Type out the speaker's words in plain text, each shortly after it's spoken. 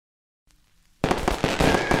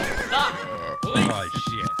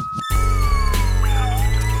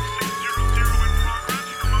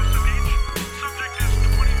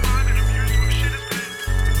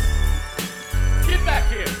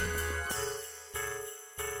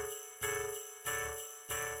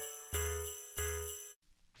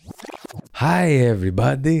Hi,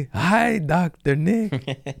 everybody. Hi, Dr.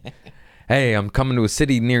 Nick. Hey, I'm coming to a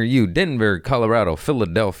city near you. Denver, Colorado,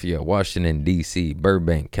 Philadelphia, Washington, D.C.,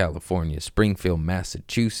 Burbank, California, Springfield,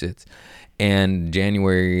 Massachusetts, and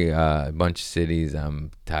January, a bunch of cities. I'm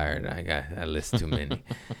tired. I list too many.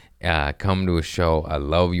 Come to a show. I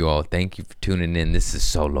love you all. Thank you for tuning in. This is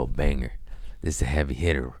Solo Banger. This is a heavy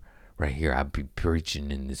hitter right here. I'll be preaching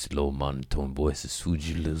in this low monotone voice. It soothes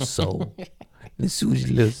your little soul. It soothes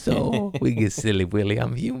your little soul. We get silly, Willie.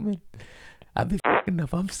 I'm human. I be fucking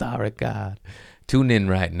up. I'm sorry, God. Tune in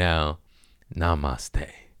right now. Namaste.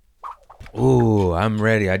 Ooh, I'm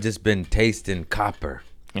ready. I just been tasting copper.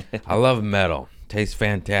 I love metal. Tastes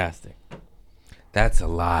fantastic. That's a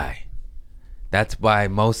lie. That's why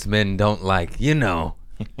most men don't like, I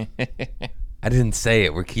didn't say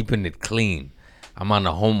it. We're keeping it clean. I'm on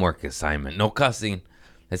a homework assignment. No cussing.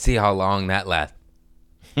 Let's see how long that lasts.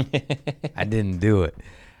 I didn't do it.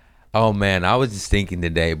 Oh, man, I was just thinking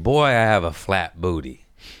today, boy, I have a flat booty.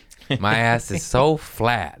 My ass is so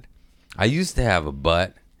flat. I used to have a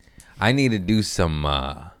butt. I need to do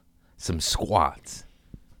some squats.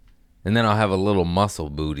 And then I'll have a little muscle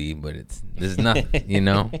booty, but there's nothing,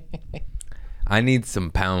 I need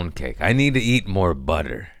some pound cake. I need to eat more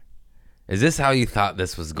butter. Is this how you thought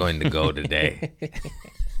this was going to go today?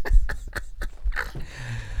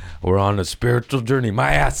 We're on a spiritual journey.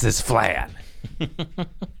 My ass is flat.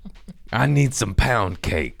 I need some pound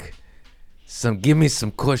cake. Give me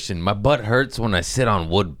some cushion. My butt hurts when I sit on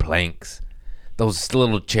wood planks. Those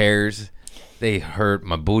little chairs, they hurt.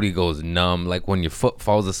 My booty goes numb, like when your foot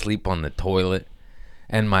falls asleep on the toilet.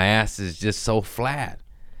 And my ass is just so flat.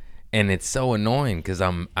 And it's so annoying because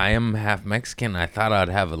I am half Mexican. I thought I'd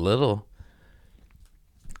have a little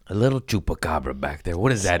chupacabra back there. What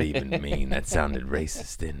does that even mean? That sounded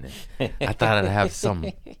racist, didn't it? I thought I'd have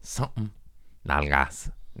something.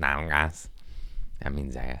 Nalgas. That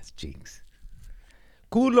means ass cheeks.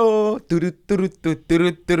 Culo.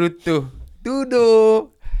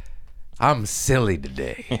 Dudu. I'm silly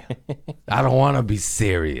today. I don't want to be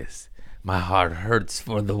serious. My heart hurts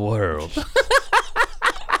for the world.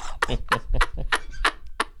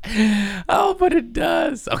 Oh, but it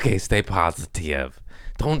does. Okay, stay positive.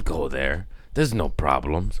 Don't go there. There's no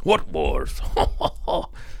problems. What wars?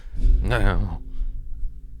 No.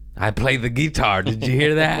 I play the guitar. Did you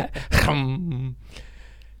hear that?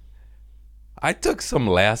 I took some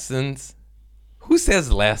lessons. Who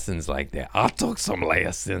says lessons like that? I took some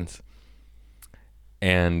lessons.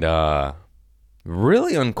 And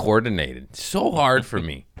really uncoordinated. So hard for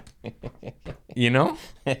me.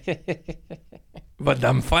 But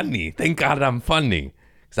I'm funny. Thank God I'm funny.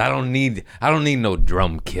 Cause I don't need no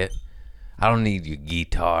drum kit. I don't need your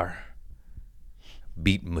guitar.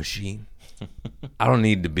 Beat machine. I don't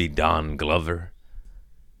need to be Don Glover.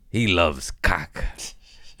 He loves cock.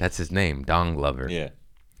 That's his name, Don Glover. Yeah.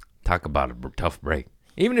 Talk about a tough break.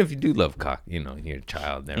 Even if you do love cock, you're a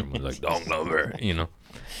child there. Everyone's like, Don Glover,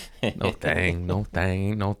 No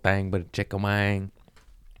thing, but a chick-a-wang.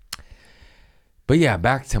 But yeah,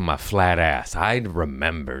 back to my flat ass. I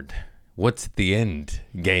remembered. What's the end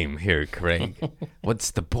game here, Craig?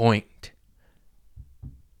 What's the point?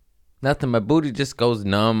 Nothing. My booty just goes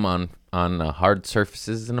numb on hard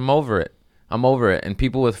surfaces, and I'm over it. And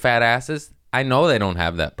people with fat asses, I know they don't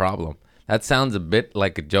have that problem. That sounds a bit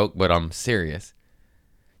like a joke, but I'm serious.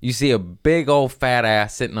 You see a big old fat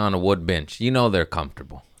ass sitting on a wood bench. They're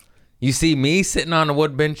comfortable. You see me sitting on a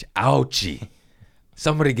wood bench? Ouchie.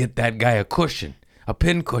 Somebody get that guy a cushion, a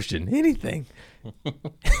pin cushion, anything.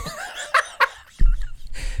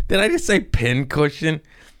 Did I just say pin cushion?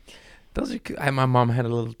 Those are. My mom had a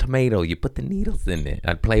little tomato. You put the needles in it.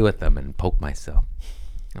 I'd play with them and poke myself.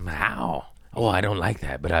 I'm like, ow. Oh, I don't like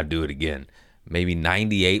that, but I'll do it again. Maybe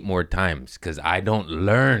 98 more times because I don't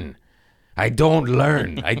learn. I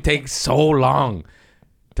take so long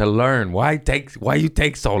to learn. Why you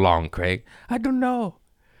take so long, Craig? I don't know.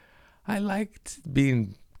 I liked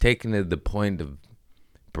being taken to the point of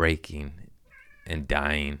breaking and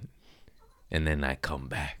dying, and then I come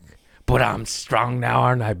back. But I'm strong now,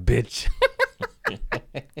 aren't I, bitch?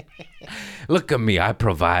 Look at me. I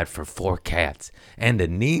provide for 4 cats and a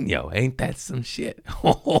Nino. Ain't that some shit?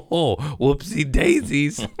 Oh, whoopsie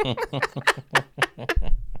daisies.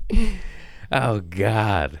 Oh,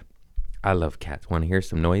 God. I love cats. Want to hear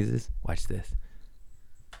some noises? Watch this.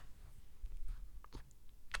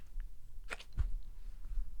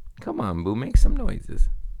 Come on, boo. Make some noises.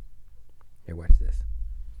 Here, watch this.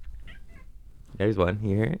 There's one.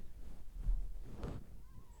 You hear it?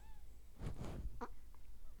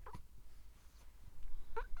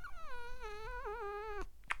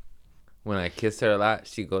 When I kiss her a lot,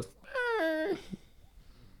 she goes,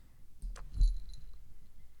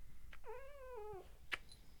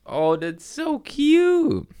 Oh, that's so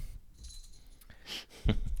cute.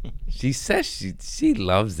 She says she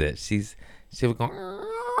loves it. She'll go,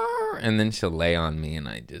 and then she'll lay on me, and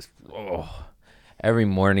I just, every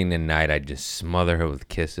morning and night I just smother her with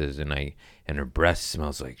kisses, and her breath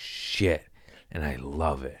smells like shit, and I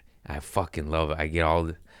love it. I fucking love it. I get all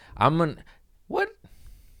the, what?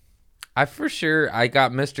 I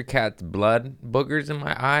got Mr. Cat's blood boogers in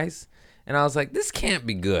my eyes, and I was like, this can't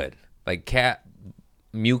be good. Like cat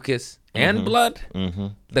mucus and blood,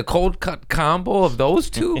 the cold cut combo of those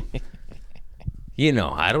two.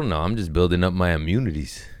 I don't know. I'm just building up my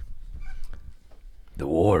immunities. The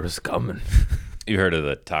war is coming. You heard of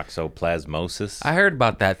the toxoplasmosis? I heard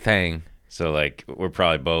about that thing. So, like, we're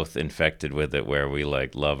probably both infected with it, where we,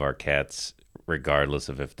 like, love our cats regardless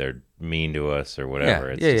of if they're mean to us or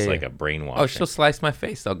whatever. It's just like a brainwashing. Oh, she'll slice my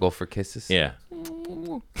face. I'll go for kisses. Yeah.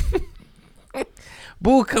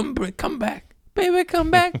 Boo, come back. Baby,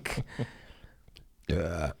 come back.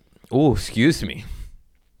 Oh, excuse me.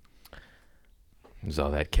 There's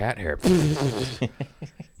all that cat hair.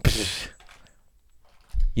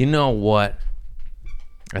 You know what?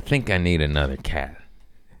 I think I need another cat.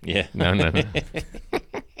 Yeah. No.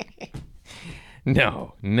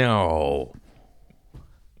 No.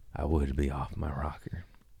 I would be off my rocker.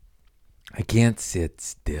 I can't sit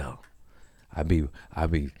still. I be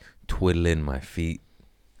twiddling my feet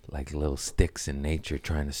like little sticks in nature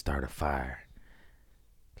trying to start a fire.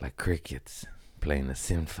 Like crickets playing a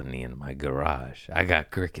symphony in my garage. I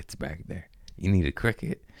got crickets back there. You need a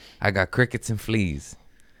cricket? I got crickets and fleas.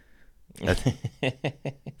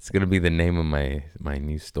 It's going to be the name of my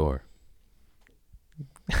new store.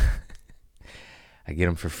 I get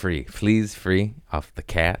them for free. Fleas free off the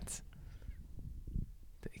cats.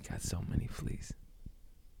 They got so many fleas.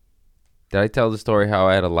 Did I tell the story how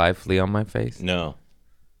I had a live flea on my face? No.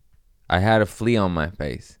 I had a flea on my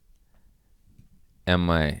face. And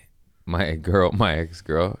my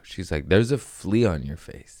ex-girl, she's like, there's a flea on your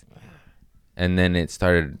face. And then it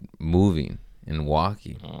started moving and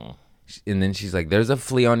walking. Oh. And then she's like, there's a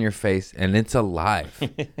flea on your face and it's alive.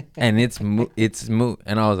 And it's moved.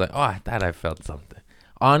 And I was like, oh, I thought I felt something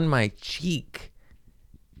on my cheek.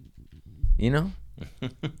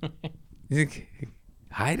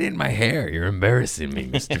 Hide in my hair. You're embarrassing me,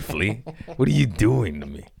 Mr. Flea. What are you doing to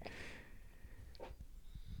me?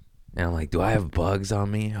 And I'm like, do I have bugs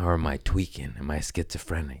on me or am I tweaking? Am I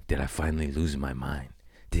schizophrenic? Did I finally lose my mind?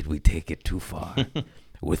 Did we take it too far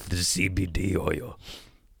with the CBD oil?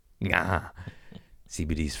 Nah.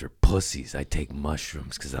 CBD's for pussies. I take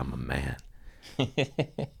mushrooms because I'm a man.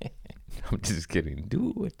 I'm just kidding.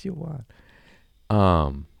 Do what you want.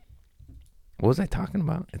 What was I talking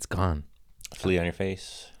about? It's gone. Flea on your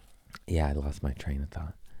face? Yeah, I lost my train of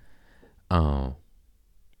thought.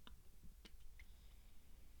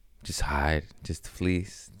 Just hide. Just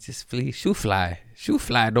fleece. Just flee. Shoe fly. Shoe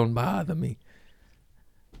fly don't bother me.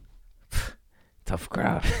 Tough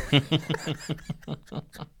crowd.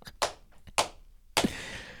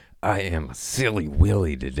 I am a silly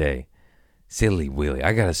Willy today. Silly Willy.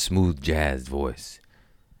 I got a smooth jazz voice.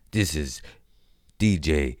 This is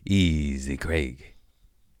DJ Easy Craig.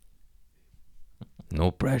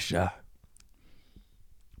 No pressure.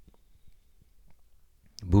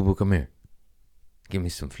 Boo Boo, come here. Give me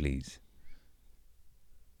some fleas.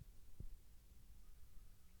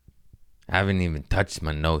 I haven't even touched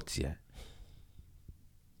my notes yet.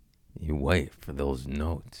 You wait for those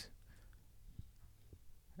notes.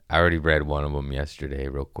 I already read one of them yesterday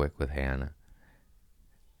real quick with Hannah.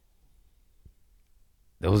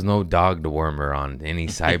 There was no dog dewormer on any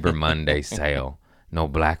Cyber Monday sale. No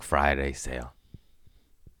Black Friday sale.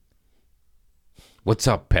 What's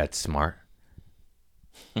up, PetSmart?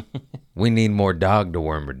 We need more dog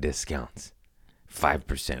dewormer discounts.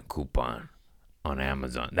 5% coupon on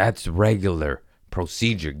Amazon. That's regular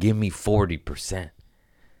procedure. Give me 40%.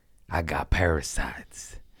 I got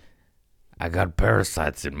parasites. I got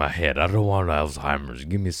parasites in my head. I don't want Alzheimer's.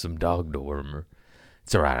 Give me some dog dewormer.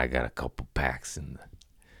 It's all right. I got a couple packs in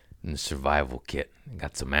the survival kit. I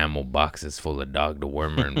got some ammo boxes full of dog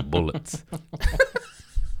dewormer and bullets.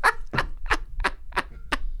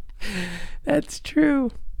 That's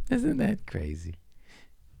true. Isn't that crazy?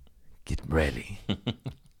 Get ready.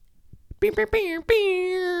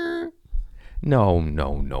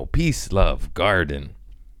 No. Peace, love, garden.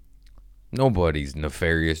 Nobody's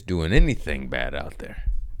nefarious doing anything bad out there.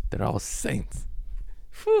 They're all saints.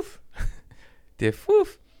 Foof. They're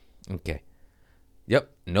foof. Okay. Yep.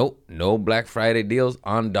 Nope. No Black Friday deals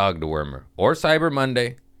on dog dewormer. Or Cyber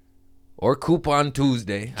Monday. Or Coupon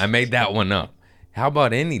Tuesday. I made that one up. How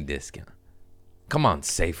about any discount? Come on,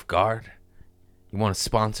 Safeguard. You want to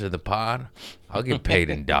sponsor the pod? I'll get paid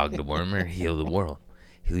in dog dewormer. Heal the world.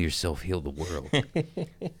 Heal yourself, heal the world.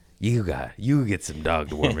 You get some dog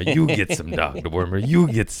dewormer. You get some dog dewormer. You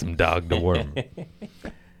get some dog dewormer.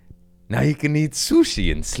 Now you can eat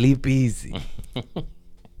sushi and sleep easy.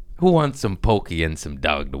 Who wants some pokey and some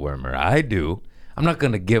dog dewormer? I do. I'm not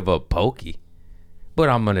going to give up pokey, but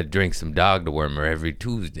I'm going to drink some dog dewormer every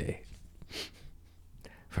Tuesday.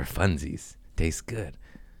 For funsies. Tastes good.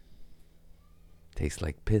 Tastes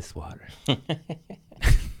like piss water.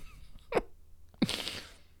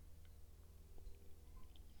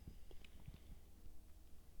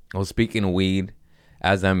 Well, speaking of weed,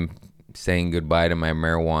 as I'm saying goodbye to my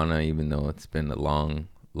marijuana, even though it's been a long,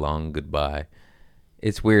 long goodbye,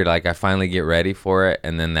 it's weird. Like, I finally get ready for it,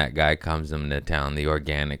 and then that guy comes into town, the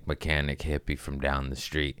organic mechanic hippie from down the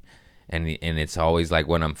street. And it's always like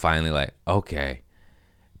when I'm finally like, okay,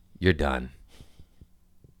 you're done.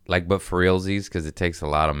 Like, but for realsies, because it takes a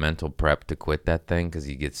lot of mental prep to quit that thing, because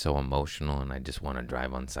you get so emotional, and I just want to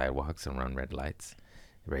drive on sidewalks and run red lights.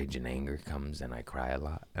 Rage and anger comes, and I cry a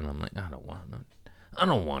lot, and I'm like, I don't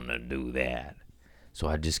want to do that. So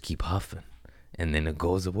I just keep huffing, and then it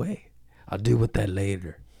goes away. I'll deal with that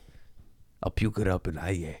later. I'll puke it up and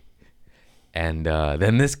aye. And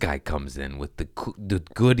then this guy comes in with the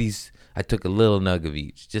goodies. I took a little nug of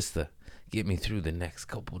each, just to get me through the next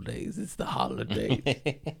couple of days. It's the holidays.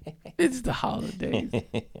 It's the holidays.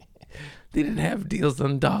 They didn't have deals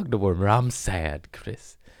on dog dewormer. I'm sad,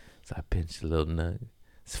 Chris. So I pinched a little nug.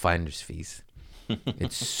 It's finder's feast.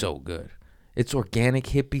 It's so good. It's organic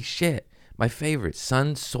hippie shit. My favorite.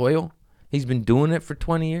 Sun Soil. He's been doing it for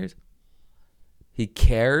 20 years. He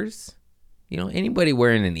cares. You know, anybody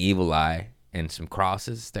wearing an evil eye and some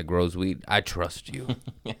crosses that grows weed, I trust you.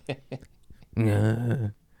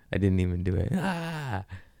 I didn't even do it.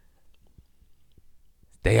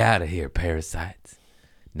 Stay out of here, parasites.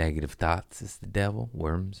 Negative thoughts is the devil.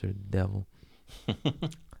 Worms are the devil.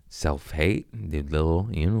 Self-hate, the little,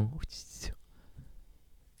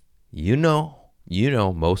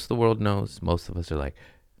 most of the world knows. Most of us are like,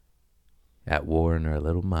 at war in our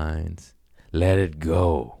little minds. Let it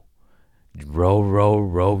go. Row, row,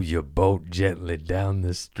 row your boat gently down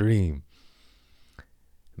the stream.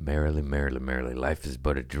 Merrily, merrily, merrily, life is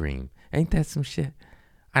but a dream. Ain't that some shit?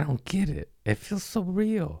 I don't get it. It feels so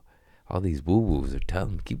real. All these woo-woos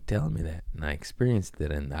keep telling me that. And I experienced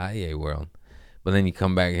it in the IA world. But then you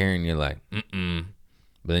come back here and you're like, mm-mm.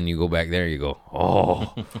 But then you go back there, you go,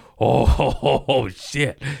 oh,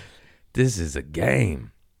 shit. This is a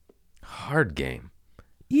game. Hard game.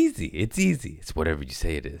 Easy. It's easy. It's whatever you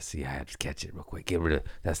say it is. See, I had to catch it real quick. Get rid of,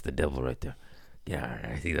 that's the devil right there. Yeah,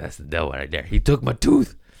 I see, that's the devil right there. He took my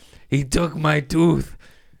tooth.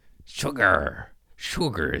 Sugar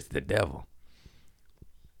is the devil.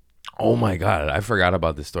 Oh my God. I forgot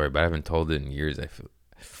about this story, but I haven't told it in years. I feel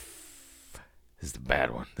this is the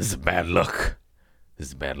bad one. This is a bad look.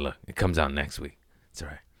 It comes out next week. It's all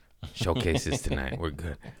right. Showcases tonight. We're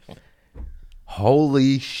good.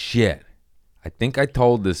 Holy shit. I think I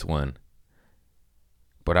told this one,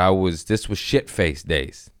 but this was shit-face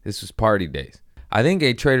days. This was party days. I think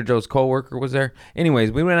a Trader Joe's coworker was there.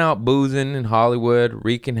 Anyways, we went out boozing in Hollywood,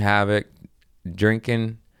 wreaking havoc,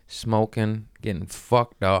 drinking, smoking, getting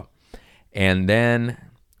fucked up. And then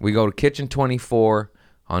we go to Kitchen 24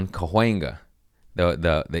 on Cahuenga.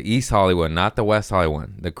 The East Hollywood, not the West Hollywood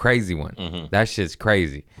one, the crazy one. Mm-hmm. That shit's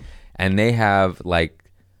crazy. And they have like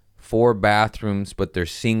 4 bathrooms, but they're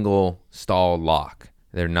single stall lock.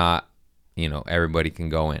 They're not, everybody can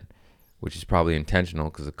go in, which is probably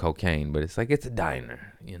intentional because of cocaine, but it's like, it's a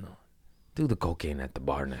diner, Do the cocaine at the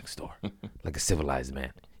bar next door, like a civilized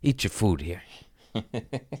man. Eat your food here.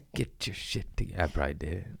 Get your shit together. I probably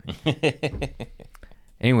did it.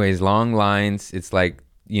 Anyways, long lines. It's like,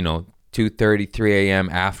 2:30, 3 a.m.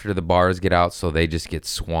 after the bars get out, so they just get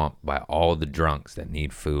swamped by all the drunks that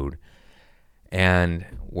need food. And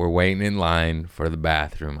we're waiting in line for the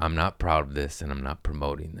bathroom. I'm not proud of this, and I'm not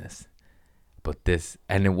promoting this. But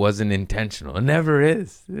and it wasn't intentional. It never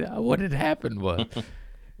is. What had happened was.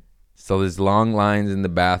 So there's long lines in the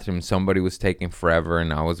bathroom. Somebody was taking forever,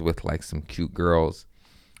 and I was with like some cute girls.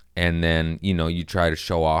 And then, you try to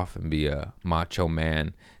show off and be a macho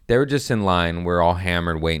man. They were just in line. We're all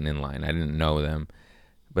hammered waiting in line. I didn't know them.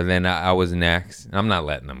 But then I was next. I'm not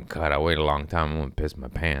letting them cut. I wait a long time. I'm going to piss my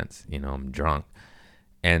pants. I'm drunk.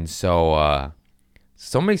 And so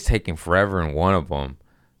somebody's taking forever in one of them.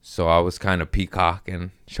 So I was kind of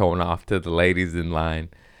peacocking, showing off to the ladies in line.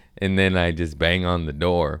 And then I just bang on the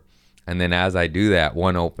door. And then as I do that,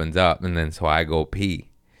 one opens up. And then so I go pee.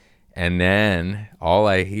 And then all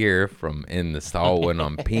I hear from in the stall when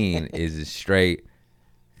I'm peeing is a straight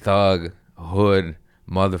thug, hood,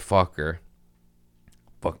 motherfucker,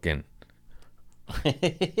 fucking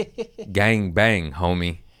gang bang,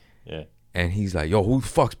 homie. Yeah. And he's like, yo, who the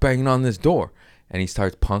fuck's banging on this door? And he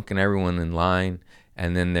starts punking everyone in line.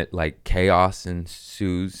 And then that like chaos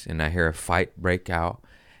ensues, and I hear a fight break out,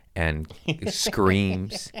 and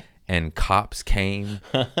screams, and cops came,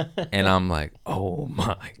 and I'm like, oh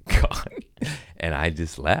my God. And I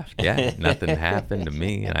just left. Yeah, nothing happened to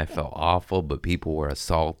me, and I felt awful, but people were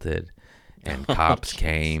assaulted, and cops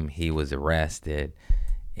came. He was arrested,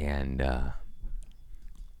 and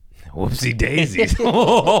whoopsie daisies.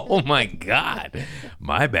 Oh my God.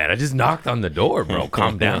 My bad. I just knocked on the door, bro.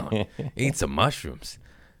 Calm down. Eat some mushrooms.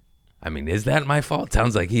 I mean, is that my fault?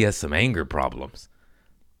 Sounds like he has some anger problems.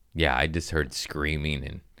 Yeah, I just heard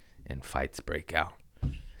screaming and fights break out.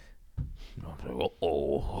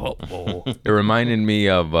 It reminded me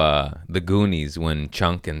of the Goonies when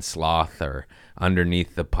Chunk and Sloth are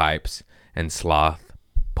underneath the pipes, and Sloth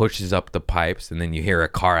pushes up the pipes, and then you hear a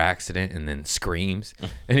car accident, and then screams,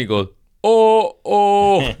 and he goes, oh.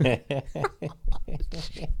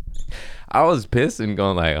 I was pissing,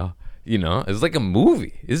 going like, oh, you know, it's like a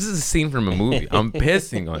movie. This is a scene from a movie. I'm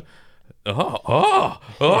pissing, going, oh.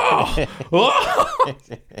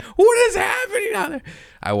 What is happening out there?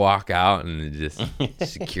 I walk out, and it's just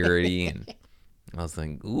security, and I was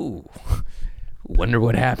like, ooh. Wonder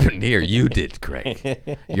what happened here. You did,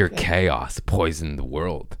 Craig. Your chaos poisoned the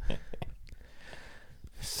world.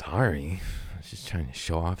 Sorry. I was just trying to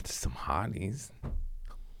show off to some hotties.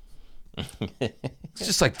 It's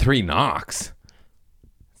just like 3 knocks.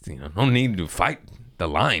 You know, no need to fight the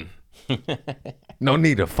line. No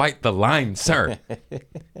need to fight the line, sir.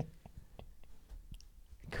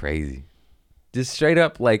 Crazy. Just straight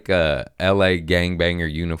up like a LA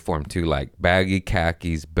gangbanger uniform too, like baggy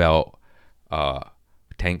khakis, belt,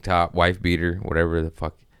 tank top, wife beater, whatever the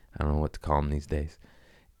fuck, I don't know what to call them these days,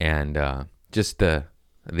 and just the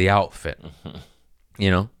outfit,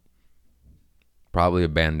 you know, probably a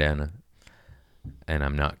bandana, and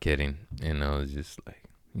I'm not kidding, you know, it's just like,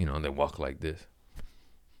 you know, they walk like this.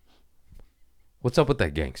 What's up with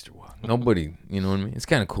that gangster walk? Nobody, you know what I mean? It's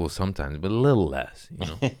kind of cool sometimes, but a little less, you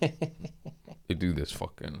know. They do this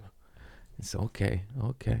fucking, it's okay.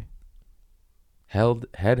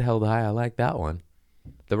 Head held high. I like that one.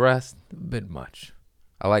 The rest, a bit much.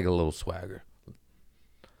 I like a little swagger.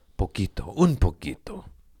 Un poquito.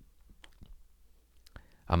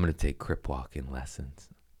 I'm going to take crip walking lessons.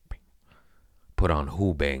 Put on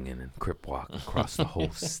who banging and crip walk across the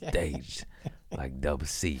whole stage like Dub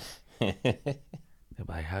C. They're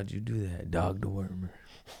like, how'd you do that, dog the wormer?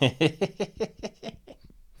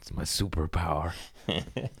 It's my superpower.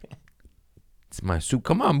 It's my soup.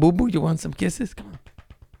 Come on, boo-boo. You want some kisses? Come on.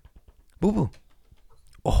 Boo-boo.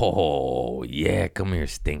 Oh, yeah. Come here,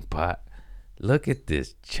 stink pot. Look at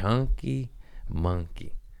this chunky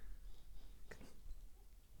monkey.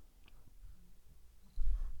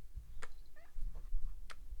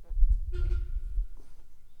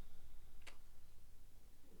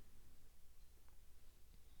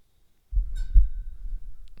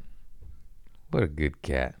 What a good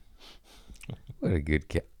cat. What a good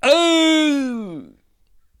cat. Oh!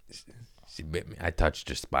 She bit me. I touched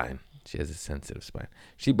her spine. She has a sensitive spine.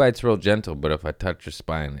 She bites real gentle, but if I touch her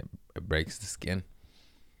spine, it breaks the skin.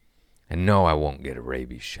 And no, I won't get a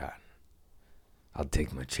rabies shot. I'll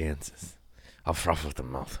take my chances. I'll froth with the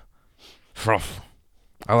mouth. Froth.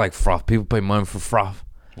 I like froth. People pay money for froth.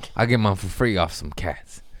 I get mine for free off some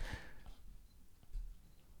cats.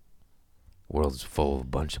 World's full of a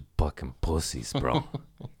bunch of fucking pussies, bro.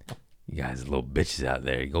 You guys little bitches out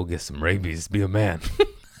there. Go get some rabies. Be a man.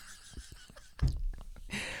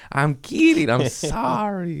 I'm kidding. I'm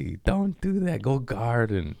sorry. Don't do that. Go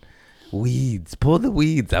garden. Weeds. Pull the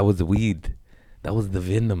weeds. That was the weed. That was the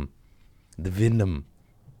venom. The venom.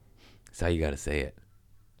 That's how you got to say it.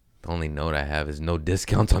 The only note I have is no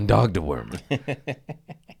discounts on dog dewormer.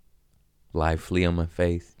 Live flea on my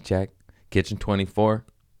face. Check. Kitchen 24.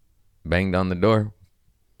 Banged on the door.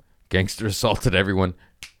 Gangster assaulted everyone.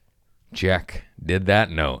 Check. Did that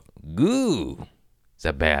note. Goo. Is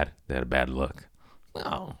that bad? Is that a bad look?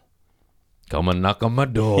 No. Come and knock on my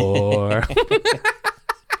door.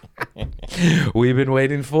 We've been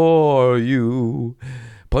waiting for you.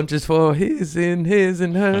 Punches for his and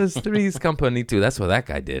hers. Three's company too. That's what that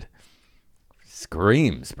guy did.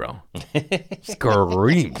 Screams, bro.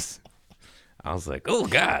 Screams. I was like, oh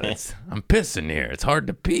God, I'm pissing here. It's hard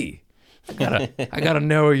to pee. I gotta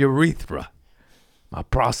narrow urethra. My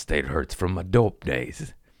prostate hurts from my dope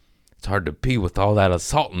days. It's hard to pee with all that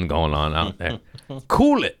assaulting going on out there.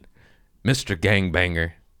 Cool it, Mr.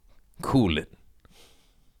 Gangbanger. Cool it.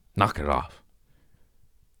 Knock it off.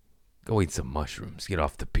 Go eat some mushrooms. Get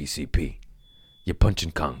off the PCP. You're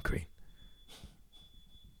punching concrete.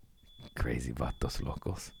 Crazy vatos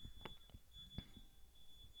locos.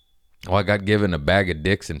 Oh, I got given a bag of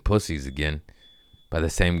dicks and pussies again by the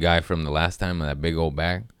same guy from the last time with that big old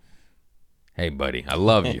bag. Hey, buddy, I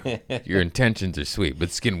love you. Your intentions are sweet, but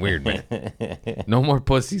it's getting weird, man. No more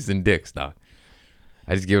pussies and dicks, dog.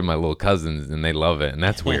 I just give it to my little cousins, and they love it, and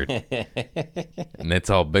that's weird. And it's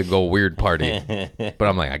all big old weird party. But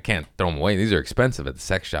I'm like, I can't throw them away. These are expensive at the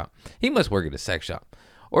sex shop. He must work at a sex shop.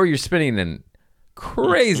 Or you're spending a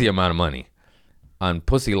crazy amount of money on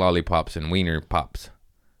pussy lollipops and wiener pops.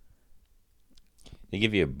 They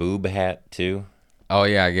give you a boob hat, too? Oh,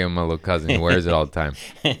 yeah, I gave him my little cousin. He wears it all the time.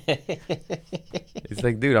 He's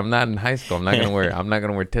like, dude, I'm not in high school. I'm not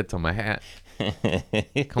gonna wear tits on my hat.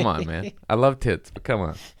 Come on, man. I love tits, but come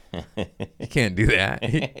on. You can't do that.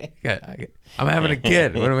 I'm having a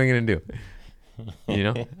kid. What am I going to do? You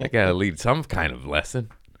know, I got to lead some kind of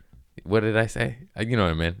lesson. What did I say? You know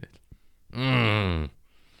what I meant.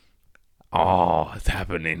 Oh, it's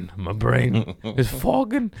happening. My brain is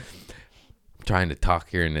fogging. I'm trying to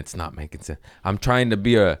talk here and it's not making sense. I'm trying to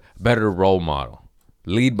be a better role model.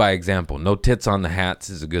 Lead by example. No tits on the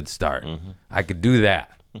hats is a good start. Mm-hmm. I could do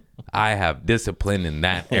that. I have discipline in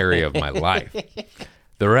that area of my life.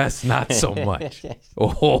 The rest, not so much.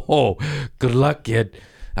 Oh, good luck, kid.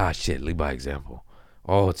 Ah, shit, lead by example.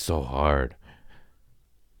 Oh, it's so hard.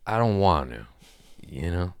 I don't want to,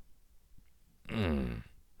 you know?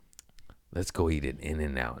 Let's go eat it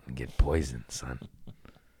In-N-Out and get poisoned, son.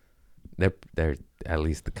 They're at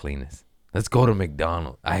least the cleanest. Let's go to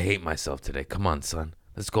McDonald's. I hate myself today. Come on, son.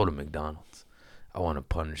 Let's go to McDonald's. I want to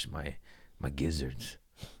punish my gizzards.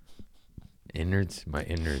 Innards? My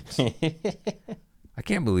innards. I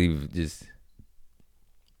can't believe just...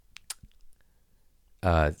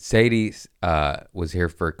 Sadie was here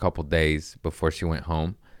for a couple days before she went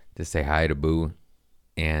home to say hi to Boo.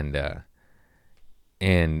 And I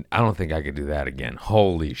don't think I could do that again.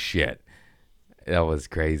 Holy shit. That was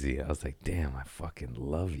crazy. I was like, damn, I fucking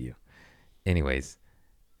love you. Anyways,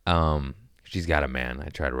 she's got a man. I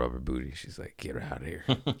tried to rub her booty. She's like, get her out of here.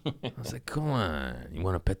 I was like, come on. You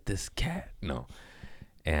want to pet this cat? No.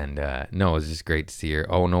 And no, it was just great to see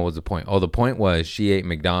her. Oh, no, what was the point? Oh, the point was she ate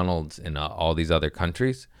McDonald's in all these other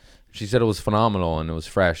countries. She said it was phenomenal and it was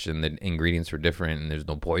fresh and the ingredients were different and there's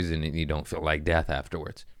no poison and you don't feel like death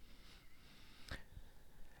afterwards.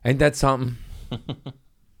 Ain't that something?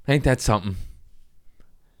 Ain't that something?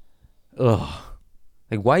 Ugh.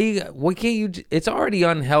 Like, why can't you, it's already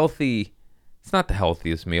unhealthy. It's not the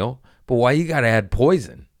healthiest meal, but why you gotta add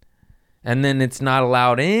poison? And then it's not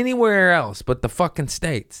allowed anywhere else but the fucking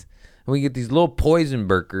States. And we get these little poison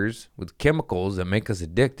burgers with chemicals that make us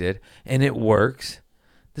addicted, and it works.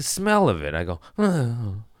 The smell of it, I go,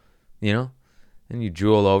 oh, you know? And you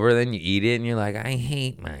drool over, then you eat it, and you're like, I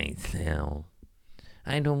hate myself.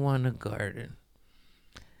 I don't want to garden.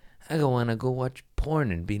 I don't want to go watch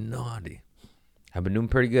porn and be naughty. I've been doing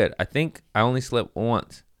pretty good. I think I only slept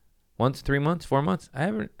once. Once, 3 months, 4 months. I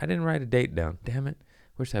didn't write a date down. Damn it.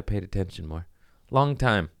 Wish I paid attention more. Long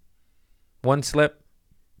time. One slip.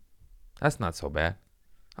 That's not so bad.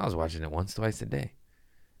 I was watching it once, twice a day.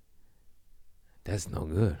 That's no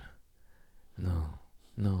good.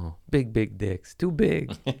 No. Big dicks. Too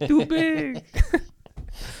big. Too big.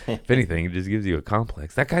 If anything, it just gives you a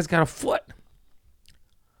complex. That guy's got a foot.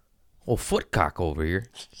 Old foot cock over here.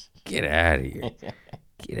 Get out of here.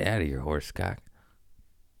 Get out of here, horse cock.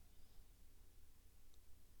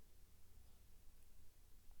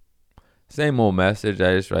 Same old message.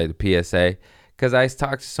 I just write the PSA. Because I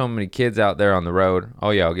talk to so many kids out there on the road. Oh,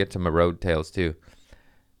 yeah, I'll get to my road tales, too.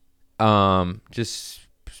 Just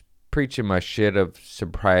preaching my shit of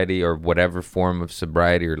sobriety or whatever form of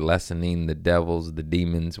sobriety or lessening the devils, the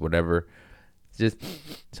demons, whatever. Just,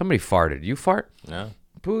 somebody farted. You fart? No.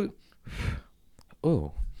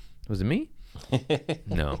 Oh, was it me?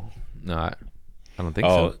 No, I don't think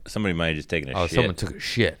so. Oh, somebody might have just taken a shit. Oh, someone took a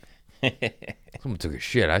shit. Someone took a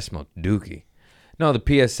shit. I smelled dookie. No,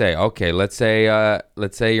 the PSA. Okay, let's say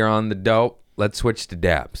you're on the dope. Let's switch to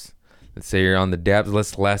dabs. Let's say you're on the dabs.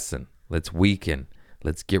 Let's lessen. Let's weaken.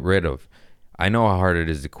 Let's get rid of. I know how hard it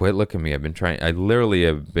is to quit. Look at me. I've been trying. I literally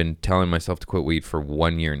have been telling myself to quit weed for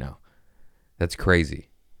 1 year now. That's crazy.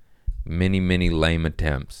 Many lame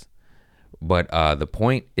attempts. But the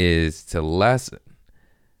point is to lessen.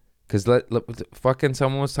 Because fucking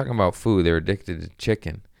someone was talking about food. They were addicted to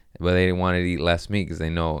chicken. But they didn't want to eat less meat because they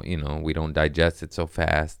know, we don't digest it so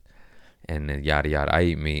fast. and then yada yada. I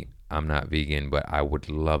eat meat. I'm not vegan, but I would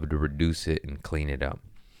love to reduce it and clean it up.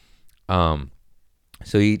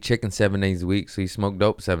 So you eat chicken 7 days a week. So you smoke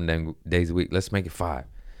dope 7 days a week. Let's make it 5,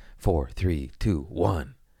 4, 3, 2,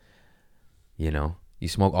 1. You know, you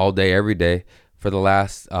smoke all day, every day. For the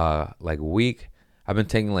last week, I've been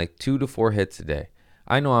taking like 2 to 4 hits a day.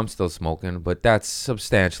 I know I'm still smoking, but that's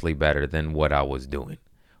substantially better than what I was doing.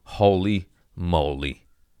 Holy moly.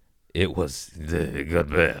 It got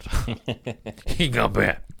bad. He got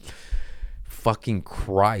bad. Fucking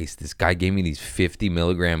Christ. This guy gave me these 50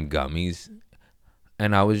 milligram gummies,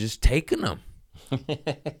 and I was just taking them.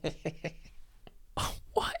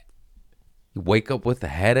 What? You wake up with a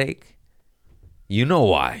headache? You know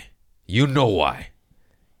why. You're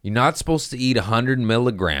not supposed to eat 100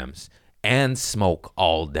 milligrams and smoke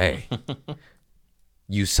all day.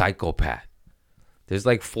 You psychopath. There's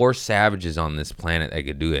like 4 savages on this planet that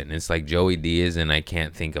could do it. And it's like Joey Diaz, and I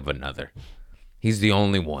can't think of another. He's the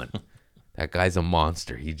only one. That guy's a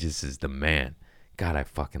monster. He just is the man. God, I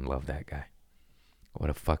fucking love that guy. What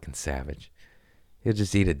a fucking savage. He'll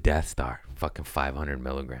just eat a Death Star, fucking 500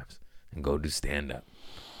 milligrams, and go do stand-up.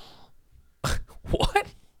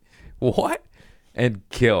 What? And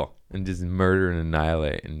kill, and just murder and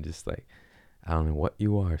annihilate, and just like, I don't know what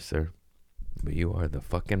you are, sir, but you are the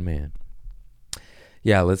fucking man.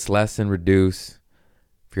 Yeah, let's lessen, reduce.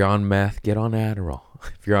 If you're on meth, get on Adderall.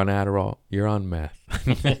 If you're on Adderall, you're on meth.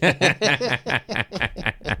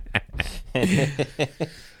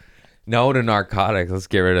 No to narcotics. Let's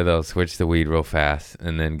get rid of those. Switch to weed real fast.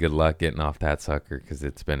 And then good luck getting off that sucker, because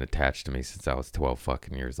it's been attached to me since I was 12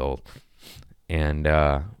 fucking years old. And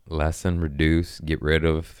lessen, reduce, get rid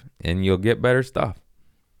of, and you'll get better stuff.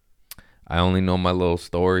 I only know my little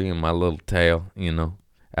story and my little tale, you know.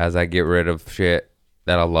 As I get rid of shit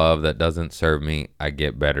that I love that doesn't serve me, I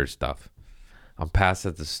get better stuff. I'm past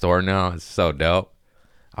at the store now. It's so dope.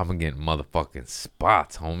 I'm getting motherfucking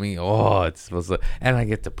spots, homie. Oh, it's supposed to, and I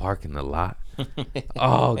get to park in the lot.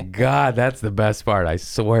 Oh, God, that's the best part. I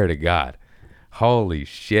swear to God. Holy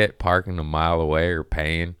shit, parking a mile away or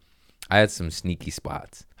paying. I had some sneaky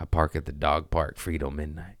spots. I park at the dog park, Frito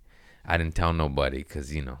Midnight. I didn't tell nobody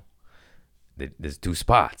because, you know, there's 2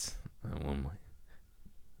 spots. I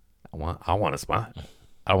want a spot.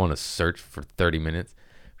 I want to search for 30 minutes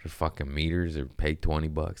for fucking meters or pay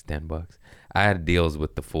 $20, $10. I had deals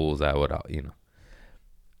with the fools. I would, you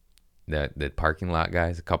know, the parking lot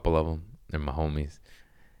guys, a couple of them, they're my homies.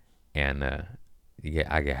 And I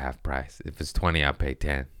get half price. If it's 20, I pay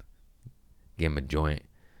 10. Give them a joint.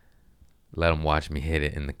 Let them watch me hit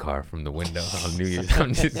it in the car from the window on New Year's.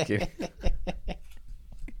 I'm just kidding.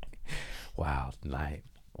 Wild night.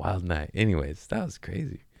 Anyways, that was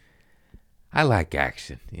crazy. I like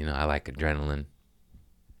action. You know, I like adrenaline.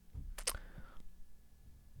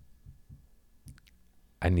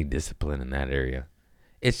 I need discipline in that area.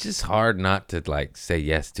 It's just hard not to, like, say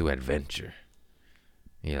yes to adventure.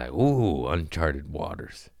 You're like, ooh, uncharted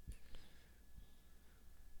waters.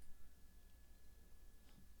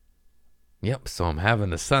 Yep, so I'm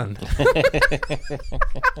having a son.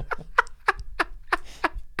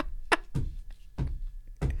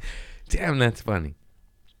 Damn, that's funny.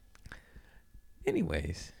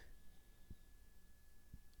 Anyways,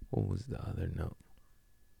 what was the other note?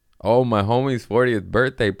 Oh, my homie's 40th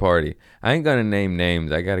birthday party. I ain't gonna name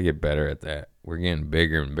names. I gotta get better at that. We're getting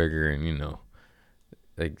bigger and bigger, and you know,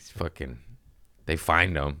 like fucking, they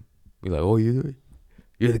find them. Be like, oh, you're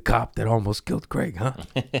the cop that almost killed Craig, huh?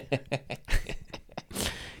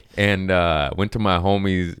 And went to my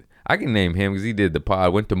homie's. I can name him because he did the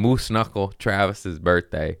pod. Went to Moose Knuckle, Travis's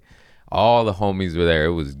birthday. All the homies were there.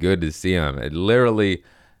 It was good to see him. It literally,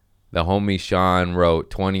 the homie Sean wrote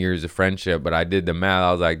 20 years of friendship, but I did the math.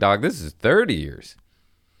 I was like, dog, this is 30 years.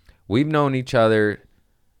 We've known each other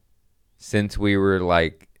since we were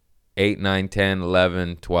like 8, 9, 10,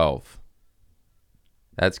 11, 12.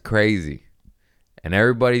 That's crazy. And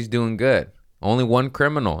everybody's doing good. Only one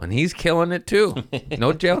criminal, and he's killing it too.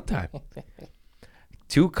 No jail time.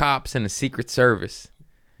 2 cops and a Secret Service.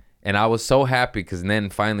 And I was so happy because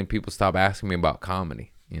then finally people stopped asking me about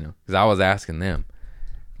comedy, you know, because I was asking them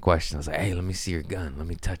questions. I was like, hey, let me see your gun. Let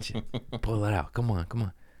me touch it. Pull it out. Come on.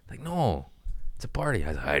 Like, no, it's a party. I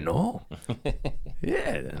was like, I know.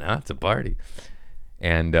 Yeah, no, it's a party.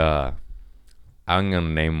 And I'm going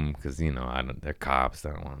to name them because, you know, they're cops.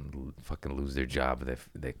 I don't want to fucking lose their job. I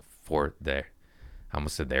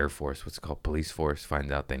almost said the Air Force. What's it called? Police force.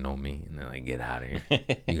 Finds out they know me. And they're like, get out of here.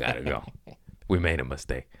 You got to go. We made a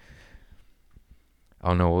mistake.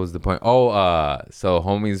 Oh, no, what was the point? Oh, so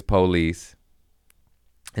homies police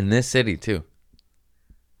in this city, too.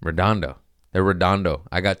 Redondo. They're Redondo.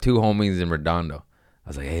 I got 2 homies in Redondo. I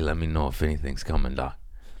was like, hey, let me know if anything's coming, doc.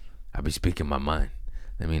 I be speaking my mind.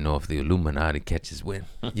 Let me know if the Illuminati catches wind.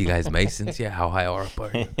 You guys Masons? Yeah, how high up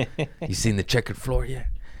are you? You seen the checkered floor yet?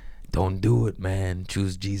 Don't do it, man.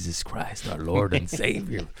 Choose Jesus Christ, our Lord and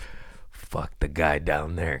Savior. Fuck the guy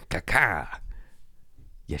down there. Kaka.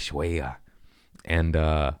 Yeshua. And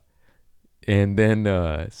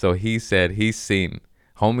then so he said he's seen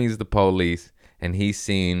homie's the police, and he's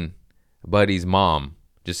seen buddy's mom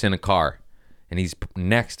just in a car, and he's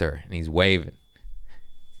next to her and he's waving.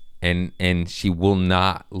 And she will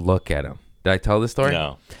not look at him. Did I tell this story?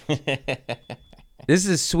 No. This is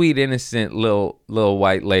a sweet, innocent little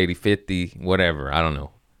white lady, 50, whatever. I don't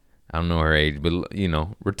know her age, but you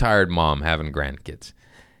know, retired mom having grandkids,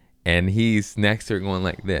 and he's next to her going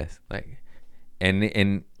like this, like,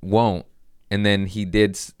 and won't. And then he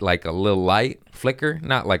did like a little light flicker,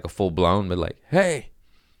 not like a full blown, but like, hey.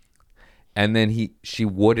 And then she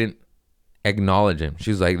wouldn't acknowledge him.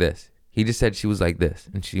 She was like this. He just said she was like this,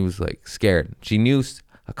 and she was like scared. She knew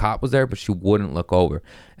a cop was there, but she wouldn't look over.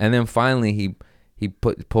 And then finally he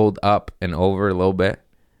pulled up and over a little bit,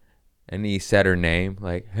 and he said her name,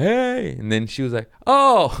 like, hey. And then she was like,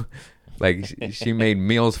 oh. Like she made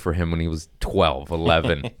meals for him when he was 12,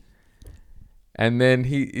 11. And then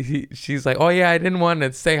she's like, oh yeah, I didn't want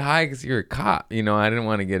to say hi because you're a cop. You know, I didn't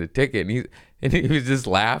want to get a ticket. And he was just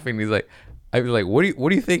laughing. He's like, I was like, what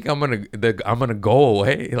do you think I'm gonna go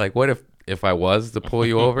away? Like, what if I was to pull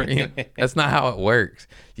you over? You know, that's not how it works.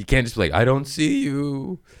 You can't just be like, I don't see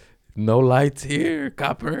you. No lights here,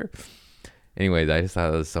 copper. Anyways, I just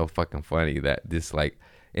thought it was so fucking funny that this like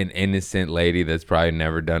an innocent lady that's probably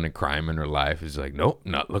never done a crime in her life is like, nope,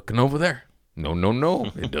 not looking over there.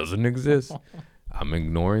 No, it doesn't exist. I'm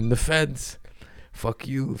ignoring the feds. Fuck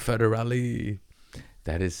you, federale.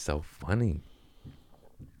 That is so funny.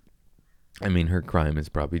 I mean, her crime is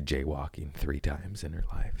probably jaywalking 3 times in her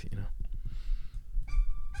life, you know.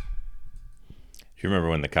 Do you remember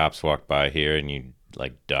when the cops walked by here and you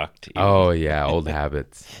like ducked? Oh yeah, old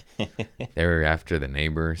habits. They were after the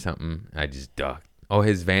neighbor or something. I just ducked. Oh,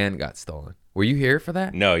 his van got stolen. Were you here for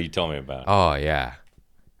that? No, you told me about it. Oh yeah,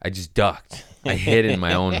 I just ducked. I hid in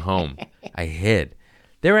my own home. I hid.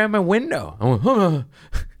 They were at my window. I went, huh.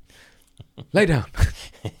 Lay down.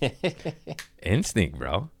 Instinct,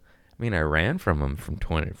 bro. I mean, I ran from them for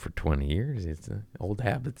 20 years. It's old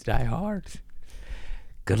habits die hard.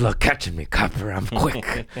 Good luck catching me, copper. I'm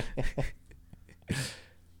quick.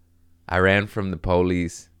 I ran from the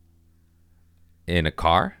police in a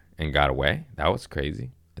car and got away. That was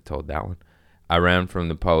crazy. I told that one. I ran from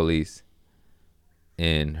the police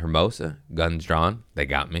in Hermosa, guns drawn. They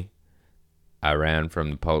got me. I ran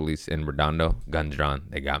from the police in Redondo, guns drawn.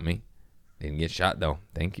 They got me. Didn't get shot though.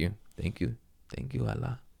 Thank you,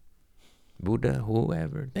 Allah. Buddha,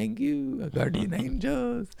 whoever. Thank you, guardian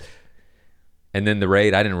angels. And then the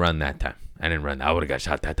raid, I didn't run that time. I would have got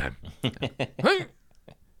shot that time.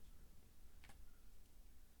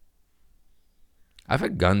 I've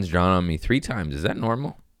had guns drawn on me 3 times. Is that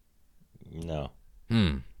normal? No.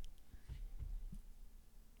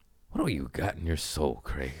 What do you got in your soul,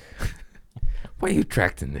 Craig? Why are you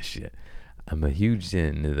attracting this shit? I'm a huge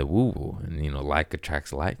into the woo-woo, and, you know, like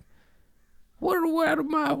attracts like.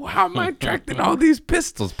 How am I attracting all these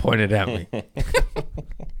pistols pointed at me?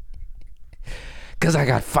 Because I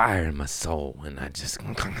got fire in my soul, and I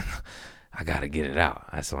got to get it out.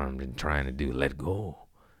 That's what I've been trying to do. Let go.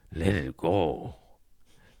 Let it go.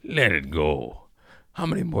 Let it go. How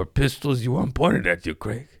many more pistols you want pointed at you,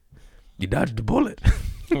 Craig? You dodged the bullet.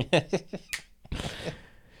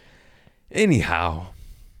 Anyhow.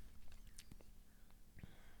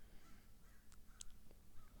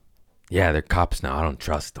 Yeah, they're cops now. I don't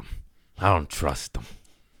trust them.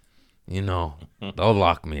 You know, they'll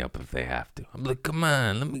lock me up if they have to. I'm like, come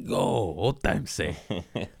on, let me go. Old time's sake.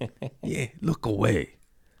 Yeah, look away.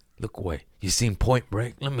 You seen Point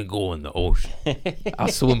Break? Let me go in the ocean. I'll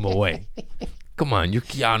swim away. Come on, you're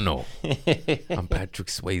Keanu. I'm Patrick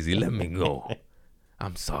Swayze. Let me go.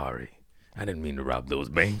 I'm sorry. I didn't mean to rob those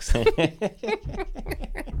banks. I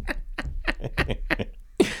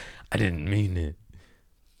didn't mean it.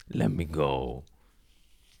 Let me go.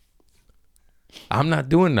 I'm not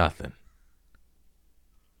doing nothing.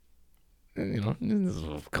 You know,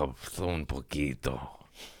 un poquito.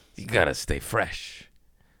 You gotta stay fresh.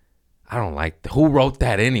 I don't like who wrote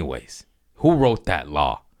that anyways? Who wrote that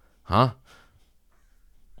law? Huh?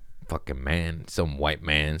 Fucking man, some white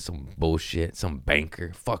man, some bullshit, some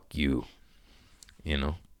banker. Fuck you. You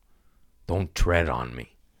know? Don't tread on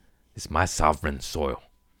me. It's my sovereign soil.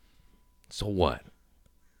 So what?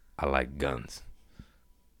 I like guns.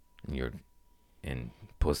 And you're and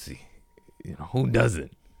pussy. You know, who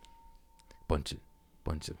doesn't? Bunch of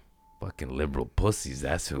fucking liberal pussies.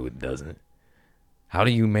 That's who it doesn't. How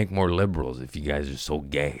do you make more liberals if you guys are so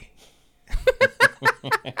gay?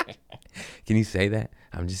 Can you say that?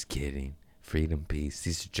 I'm just kidding. Freedom, peace.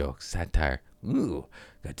 These are jokes. Satire. Ooh,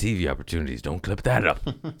 got TV opportunities. Don't clip that up.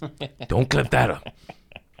 Don't clip that up.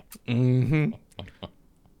 Mm-hmm.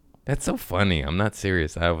 That's so funny. I'm not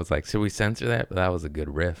serious. I was like, should we censor that? But that was a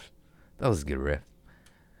good riff. That was a good riff.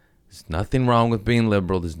 There's nothing wrong with being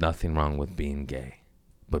liberal. There's nothing wrong with being gay.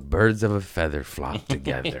 But birds of a feather flock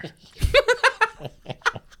together.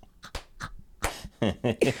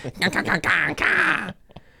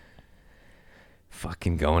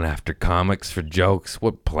 Fucking going after comics for jokes.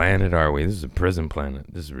 What planet are we? This is a prison planet.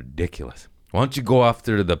 This is ridiculous. Why don't you go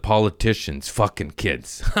after the politicians fucking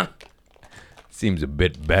kids? Seems a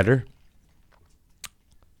bit better.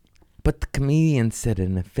 But the comedian said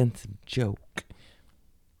an offensive joke.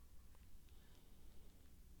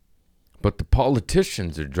 But the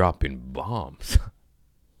politicians are dropping bombs.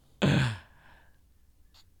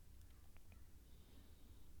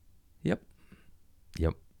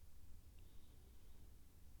 Yep.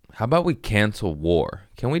 How about we cancel war?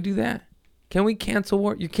 Can we do that? Can we cancel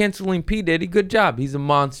war? You're canceling P. Diddy. Good job. He's a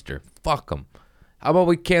monster. Fuck him. How about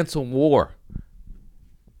we cancel war?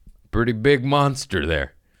 Pretty big monster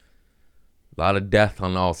there. A lot of death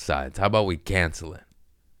on all sides. How about we cancel it?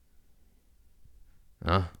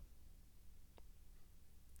 Huh?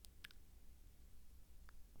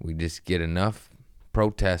 We just get enough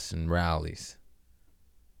protests and rallies.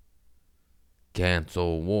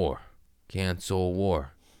 Cancel war. Cancel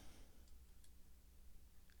war.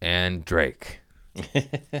 And Drake.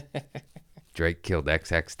 Drake killed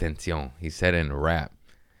XXXTentacion. He said it in a rap.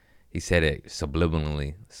 He said it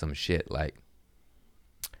subliminally. Some shit like,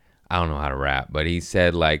 I don't know how to rap, but he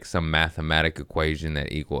said like some mathematic equation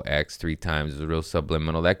that equal X 3 times is real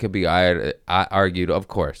subliminal. That could be I argued, of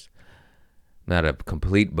course. Not a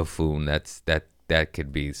complete buffoon. That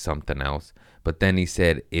could be something else. But then he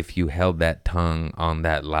said, if you held that tongue on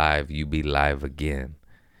that live, you be live again.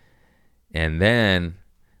 And then,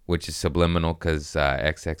 which is subliminal because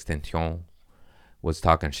XXXTentacion was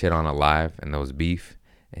talking shit on a live and there was beef.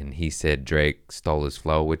 And he said Drake stole his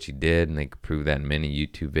flow, which he did. And they could prove that in many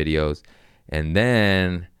YouTube videos. And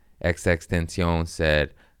then XXXTentacion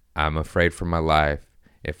said, I'm afraid for my life.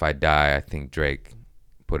 If I die, I think Drake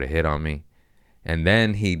put a hit on me. And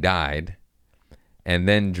then he died. And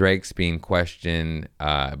then Drake's being questioned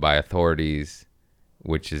by authorities,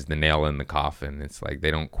 which is the nail in the coffin. It's like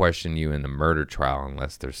they don't question you in the murder trial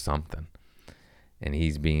unless there's something. And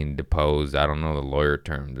he's being deposed. I don't know the lawyer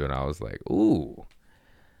terms, but I was like, ooh,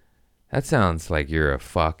 that sounds like you're a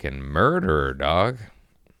fucking murderer, dog.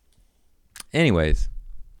 Anyways,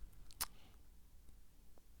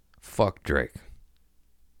 fuck Drake.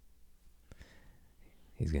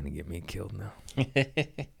 He's going to get me killed now.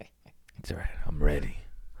 It's all right. I'm ready.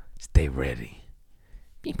 Stay ready.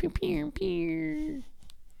 Pew, pew, pew, pew.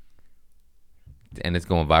 And it's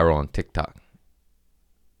going viral on TikTok.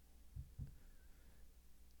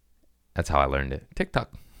 That's how I learned it.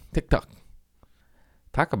 TikTok.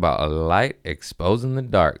 Talk about a light exposing the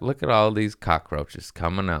dark. Look at all these cockroaches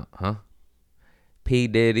coming out, huh? P.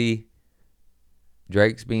 Diddy.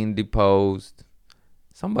 Drake's being deposed.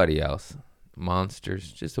 Somebody else.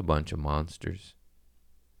 Monsters. Just a bunch of monsters.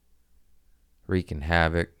 Wreaking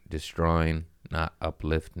havoc, destroying, not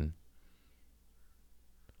uplifting.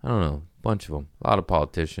 I don't know. A bunch of them. A lot of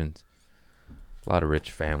politicians. A lot of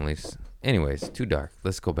rich families. Anyways, too dark.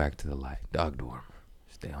 Let's go back to the light. Dog dorm.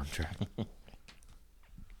 Stay on track.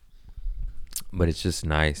 But it's just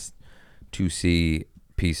nice to see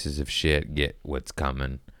pieces of shit get what's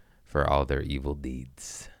coming for all their evil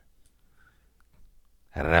deeds.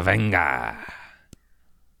 Revenga.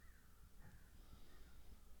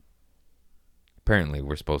 Apparently,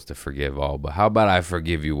 we're supposed to forgive all, but how about I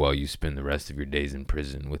forgive you while you spend the rest of your days in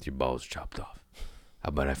prison with your balls chopped off? How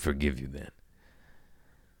about I forgive you then?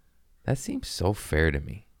 That seems so fair to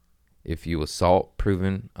me. If you assault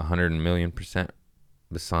proven 100,000,000%,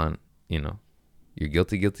 the son, you're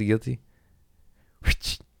guilty.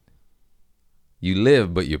 You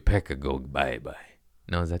live, but your pecker go bye-bye.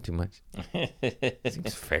 No, is that too much?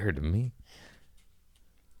 Seems fair to me.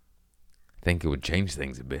 I think it would change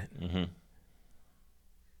things a bit. Mm-hmm.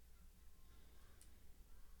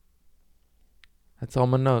 That's all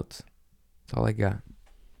my notes. That's all I got.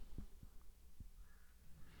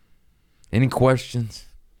 Any questions?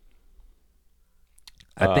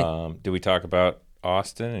 I think. Did we talk about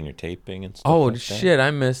Austin and your taping and stuff? Oh, like shit. That?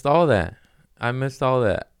 I missed all that.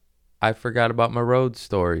 I forgot about my road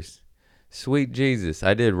stories. Sweet Jesus.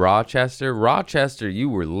 I did Rochester. Rochester, you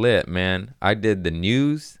were lit, man. I did the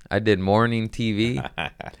news. I did morning TV.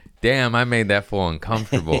 Damn, I made that fool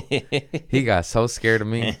uncomfortable. He got so scared of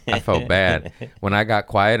me. I felt bad. When I got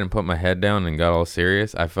quiet and put my head down and got all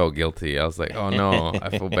serious, I felt guilty. I was like, oh no,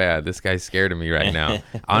 I feel bad. This guy's scared of me right now.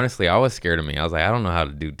 Honestly, I was scared of me. I was like, I don't know how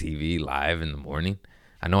to do TV live in the morning.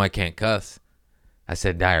 I know I can't cuss. I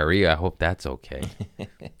said diarrhea. I hope that's okay.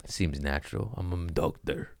 Seems natural. I'm a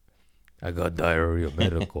doctor. I got diarrhea,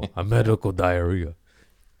 a medical diarrhea.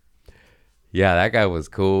 Yeah, that guy was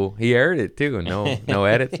cool. He aired it too. No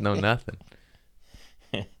edits, no nothing.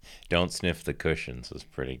 Don't sniff the cushions was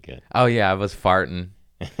pretty good. Oh yeah, I was farting.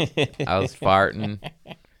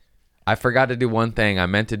 I forgot to do one thing. I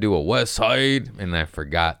meant to do a West Side, and I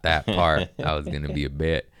forgot that part. That was gonna be a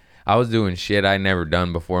bit. I was doing shit I never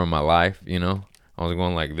done before in my life. You know, I was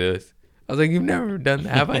going like this. I was like, "You've never done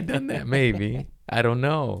that? Have I done that? Maybe. I don't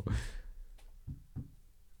know."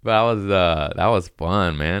 But that was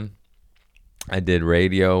fun, man. I did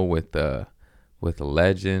radio with a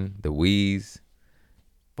legend, the Wheeze.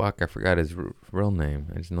 Fuck, I forgot his real name.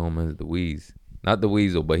 I just know him as the Wheeze. Not the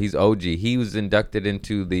Weasel, but he's OG. He was inducted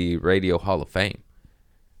into the Radio Hall of Fame.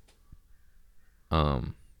 Oh,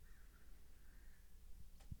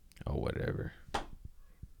 whatever.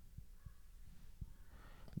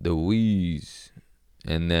 The Wheeze.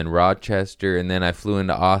 And then Rochester. And then I flew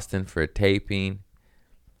into Austin for a taping.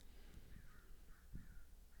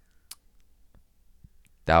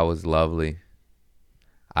 That was lovely.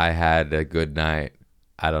 I had a good night.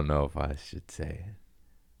 I don't know if I should say it.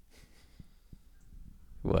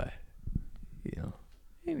 What? You know.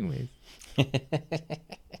 Anyways.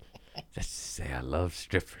 Let's just say I love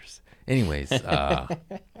strippers. Anyways,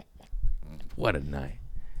 what a night.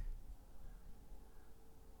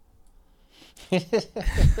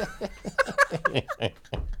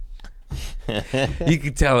 You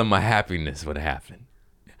could tell in my happiness what happened.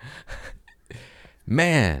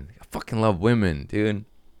 Man, I fucking love women, dude.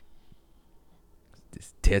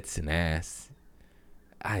 Just tits and ass.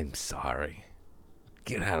 I'm sorry.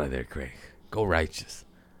 Get out of there, Craig. Go righteous.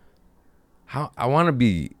 I want to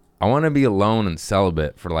be alone and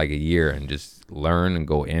celibate for like a year and just learn and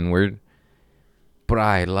go inward. But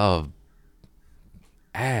I love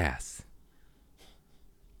ass.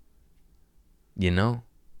 You know?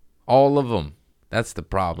 All of them. That's the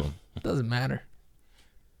problem. It doesn't matter.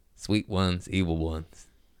 Sweet ones, evil ones,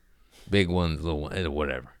 big ones, little ones,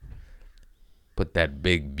 whatever. Put that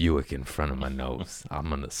big Buick in front of my nose. I'm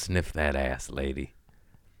going to sniff that ass, lady.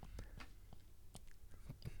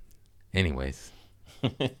 Anyways.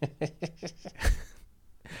 I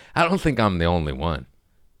don't think I'm the only one.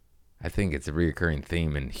 I think it's a reoccurring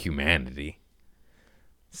theme in humanity.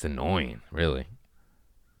 It's annoying, really.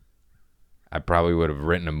 I probably would have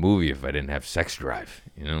written a movie if I didn't have sex drive.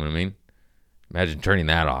 You know what I mean? Imagine turning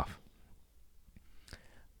that off.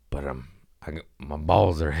 But my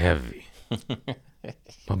balls are heavy.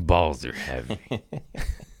 My balls are heavy.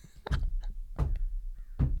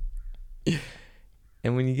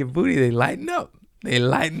 And when you get booty, they lighten up. They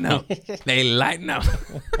lighten up.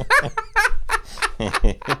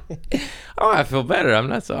 Oh, I feel better.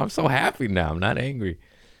 I'm so happy now. I'm not angry.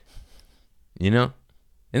 You know?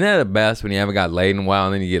 Isn't that the best when you haven't got laid in a while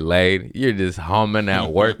and then you get laid? You're just humming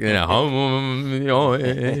at work.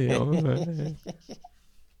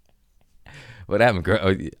 What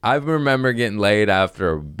happened? I remember getting laid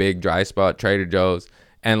after a big dry spot, Trader Joe's,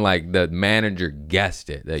 and like the manager guessed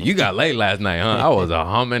it. That you got laid last night, huh? I was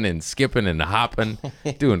humming and skipping and hopping,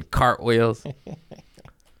 doing cartwheels,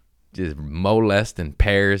 just molesting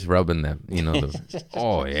pears, rubbing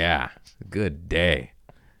oh yeah, good day.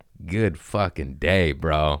 Good fucking day,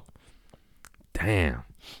 bro. Damn.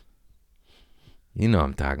 You know what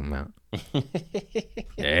I'm talking about.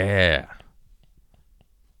 Yeah.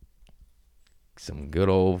 Some good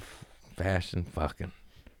old fashioned fucking.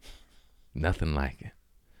 Nothing like it.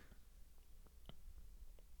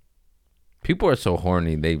 People are so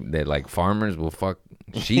horny, they like farmers will fuck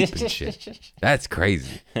sheep and shit. That's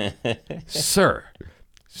crazy. Sir.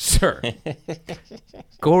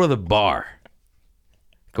 Go to the bar.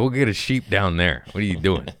 Go get a sheep down there. What are you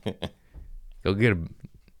doing? Go get a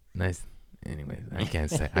nice. Anyways, I can't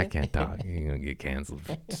talk. You're gonna get canceled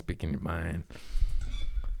for speaking your mind.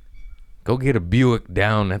 Go get a Buick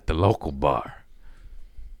down at the local bar.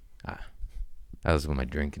 That was my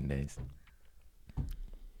drinking days.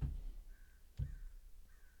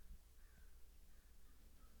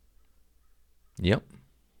 Yep.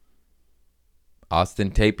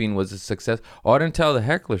 Austin taping was a success. Oh, I didn't tell the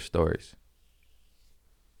heckler stories.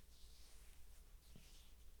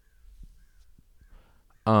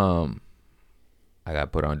 I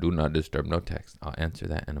got put on do not disturb, no text. I'll answer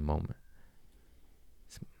that in a moment.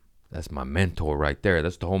 That's my mentor right there.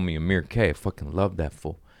 That's the homie Amir K. I fucking love that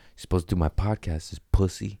fool. He's supposed to do my podcast, this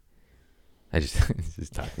pussy. I just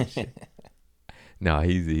just talking shit. No,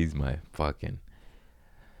 he's my fucking.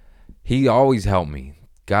 He always helped me.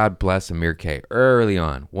 God bless Amir K. Early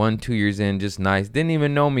on, 1-2 years in, just nice. Didn't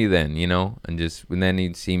even know me then, and then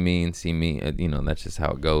he'd see me. That's just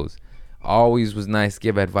how it goes. Always was nice.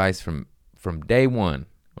 Give advice from day one.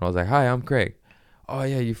 When I was like, "Hi, I'm Craig." "Oh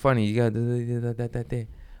yeah, you're funny. You got that.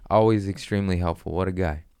 Always extremely helpful. What a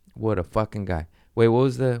guy. What a fucking guy. Wait, what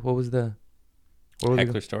was the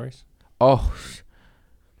Heckler stories? Oh,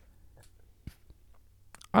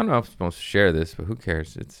 I don't know if I'm supposed to share this, but who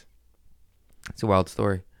cares? It's a wild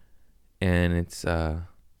story, and it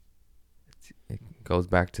goes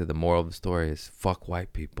back to the moral of the story is fuck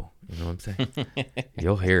white people. You know what I'm saying?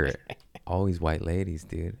 You'll hear it. Always white ladies,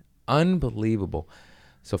 dude. Unbelievable.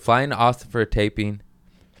 So flying to Austin for a taping,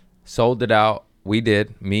 sold it out. We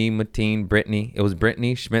did. Me, Mateen, Brittany. It was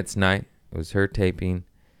Brittany Schmidt's night. It was her taping,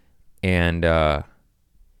 and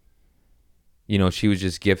she was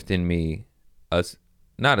just gifting me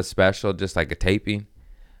not a special, just like a taping.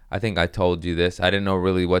 I think I told you this. I didn't know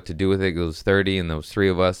really what to do with it. It was 30 and there was 3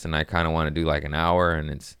 of us, and I kind of want to do like an hour,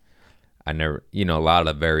 and I never, a lot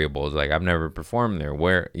of variables. Like I've never performed there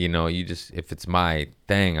where, you just, if it's my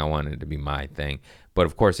thing, I want it to be my thing. But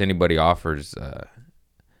of course, anybody offers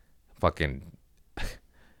fucking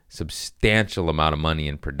substantial amount of money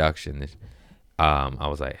in production. I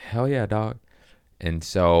was like, hell yeah, dog. And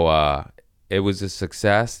so it was a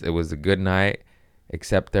success. It was a good night,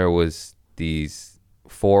 except there was these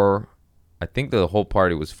 4, I think the whole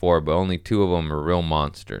party was 4, but only 2 of them were real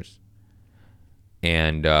monsters.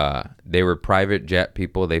 And they were private jet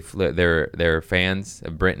people. They're fans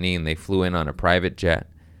of Brittany, and they flew in on a private jet.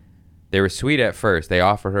 They were sweet at first. They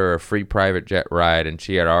offered her a free private jet ride, and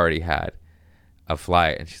she had already had a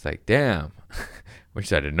flight. And she's like, damn,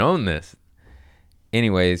 wish I'd have known this.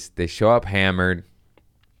 Anyways, they show up hammered.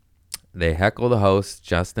 They heckle the host,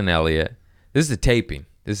 Justin Elliott. This is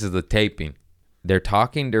the taping. They're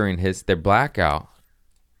talking during their blackout,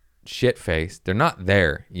 shit-faced. They're not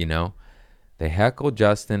there, They heckle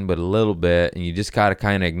Justin, but a little bit, and you just got to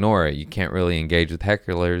kind of ignore it. You can't really engage with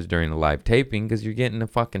hecklers during the live taping because you're getting a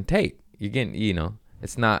fucking tape. You're getting,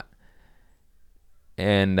 it's not.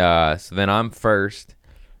 And so then I'm first,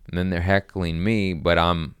 and then they're heckling me, but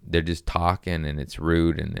they're just talking, and it's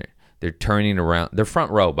rude, and they're turning around. They're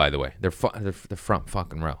front row, by the way. They're front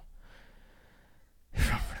fucking row.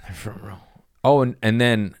 They're front row. Oh, and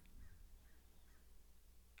then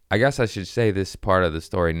I guess I should say this part of the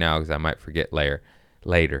story now because I might forget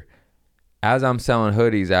later. As I'm selling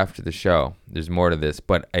hoodies after the show, there's more to this,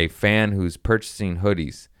 but a fan who's purchasing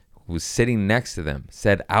hoodies, who was sitting next to them,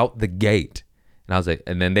 said out the gate, and I was like,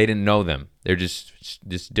 and then they didn't know them. They're just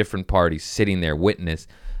different parties sitting there, witness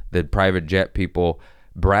the private jet people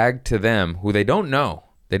brag to them who they don't know.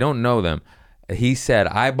 They don't know them. He said,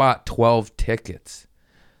 I bought 12 tickets.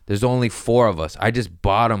 There's only 4 of us. I just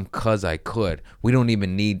bought them because I could. We don't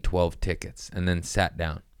even need 12 tickets. And then sat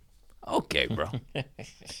down. Okay, bro.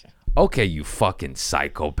 Okay, you fucking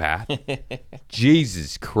psychopath.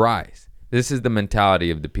 Jesus Christ. This is the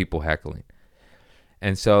mentality of the people heckling.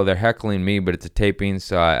 And so they're heckling me, but it's a taping.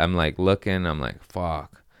 So I'm like looking. I'm like,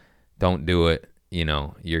 fuck. Don't do it.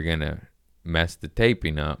 You're going to mess the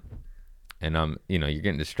taping up. And you're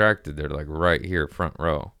getting distracted. They're like right here, front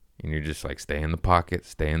row. And you're just like, stay in the pocket,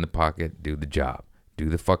 do the job. Do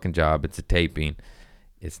the fucking job. It's a taping.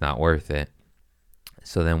 It's not worth it.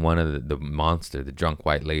 So then one of the monster, the drunk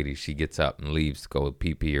white lady, she gets up and leaves to go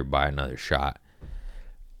pee or buy another shot.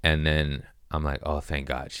 And then I'm like, oh, thank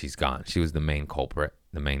God, she's gone. She was the main culprit,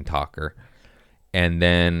 the main talker. And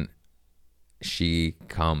then she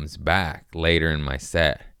comes back later in my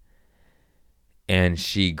set. And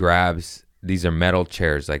she grabs... These are metal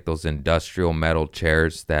chairs, like those industrial metal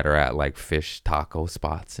chairs that are at like fish taco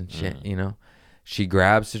spots and shit, She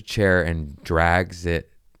grabs a chair and drags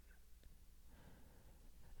it.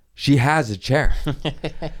 She has a chair.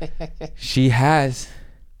 She has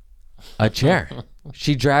a chair.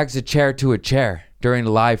 She drags a chair to a chair during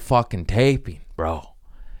live fucking taping, bro.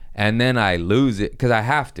 And then I lose it because I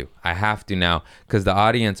have to. I have to now because the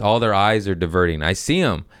audience, all their eyes are diverting. I see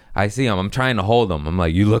them. I'm trying to hold them. I'm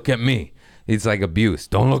like, you look at me. It's like abuse.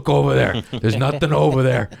 Don't look over there. There's nothing over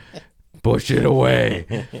there. Push it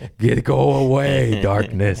away. Go away,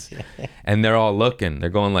 darkness. And they're all looking. They're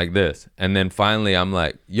going like this. And then finally I'm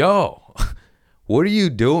like, yo, what are you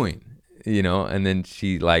doing? And then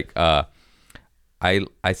she like, I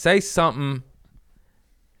say something.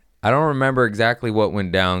 I don't remember exactly what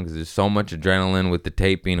went down because there's so much adrenaline with the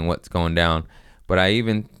taping and what's going down. But I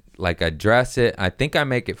even like address it. I think I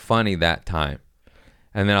make it funny that time.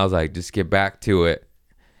 And then I was like, just get back to it.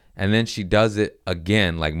 And then she does it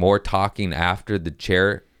again, like more talking after the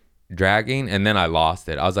chair dragging. And then I lost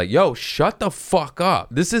it. I was like, yo, shut the fuck up.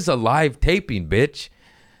 This is a live taping, bitch.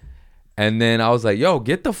 And then I was like, yo,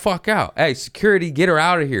 get the fuck out. Hey, security, get her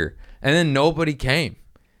out of here. And then nobody came.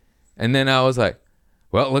 And then I was like,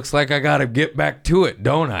 well, it looks like I got to get back to it,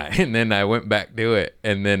 don't I? And then I went back to it.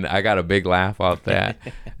 And then I got a big laugh off that.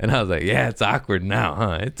 And I was like, yeah, it's awkward now,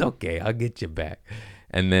 huh? It's okay. I'll get you back.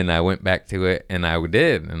 And then I went back to it, and I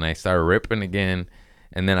did. And I started ripping again.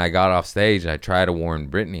 And then I got off stage. I tried to warn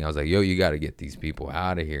Brittany. I was like, yo, you got to get these people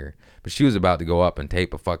out of here. But she was about to go up and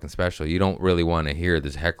tape a fucking special. You don't really want to hear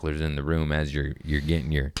there's hecklers in the room as you're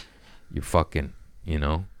getting your fucking, you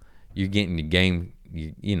know, you're getting your game.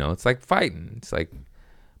 You know, it's like fighting. It's like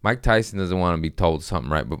Mike Tyson doesn't want to be told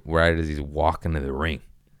something right as he's walking to the ring.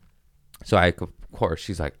 So of course,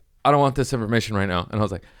 she's like, I don't want this information right now. And I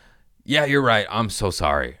was like, yeah, you're right. I'm so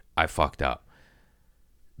sorry. I fucked up.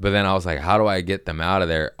 But then I was like, how do I get them out of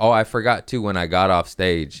there? Oh, I forgot too, when I got off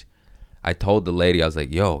stage, I told the lady, I was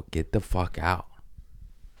like, yo, get the fuck out.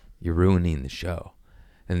 You're ruining the show.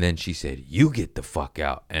 And then she said, you get the fuck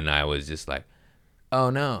out. And I was just like, oh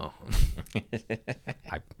no.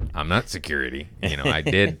 I'm not security. You know, I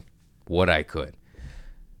did what I could.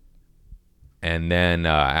 And then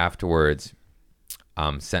afterwards,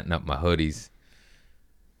 I'm setting up my hoodies.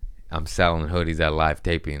 I'm selling hoodies at live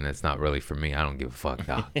taping. That's not really for me. I don't give a fuck,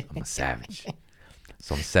 dog. I'm a savage.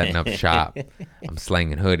 So I'm setting up shop. I'm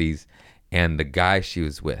slinging hoodies. And the guy she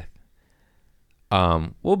was with,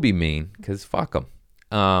 we'll be mean because fuck him.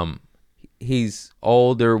 He's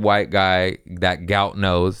older white guy, that gout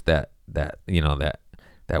nose, that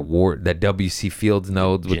W.C. Fields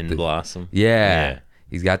nose with Gin blossom. Yeah.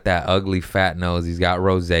 He's got that ugly fat nose. He's got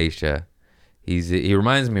rosacea. He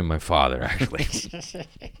reminds me of my father, actually.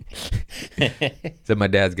 So my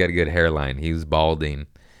dad's got a good hairline. He was balding.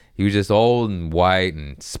 He was just old and white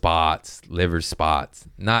and spots, liver spots,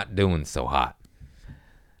 not doing so hot.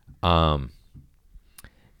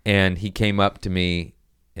 And he came up to me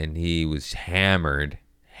and he was hammered.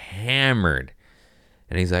 And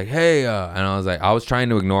he's like, hey, and I was like, I was trying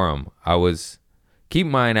to ignore him. Keep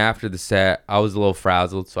in mind, after the set, I was a little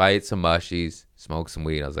frazzled, so I ate some mushies, smoked some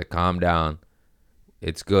weed. I was like, calm down.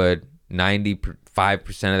 It's good. 95%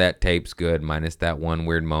 of that tape's good, minus that one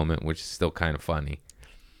weird moment, which is still kind of funny.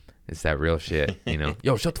 It's that real shit, you know.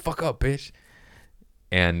 Yo, shut the fuck up, bitch.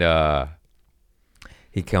 And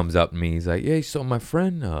he comes up to me. He's like, yeah, so my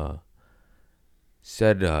friend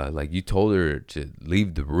said, like, you told her to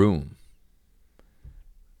leave the room.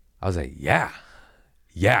 I was like, yeah.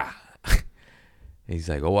 He's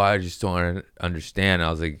like, oh, I just don't understand. I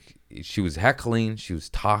was like, she was heckling. She was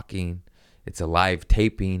talking. It's a live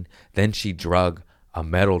taping. Then she drug a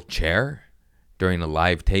metal chair during a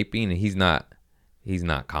live taping, and he's not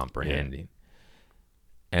comprehending.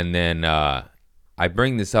 Yeah. And then I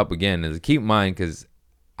bring this up again. Keep in mind, because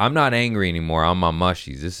I'm not angry anymore. I'm on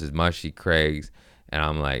mushies. This is mushy Craig's. And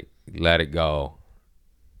I'm like, let it go.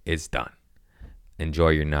 It's done. Enjoy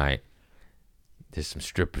your night. There's some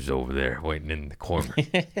strippers over there waiting in the corner.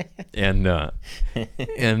 and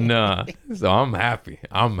so I'm happy.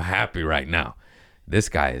 I'm happy right now. This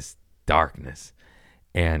guy is darkness.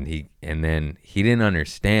 And then he didn't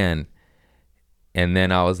understand. And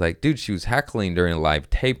then I was like, dude, she was heckling during a live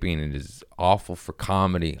taping. It is awful for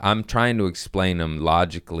comedy. I'm trying to explain them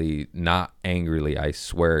logically, not angrily, I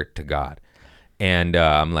swear to God. And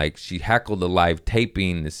I'm like, she heckled a live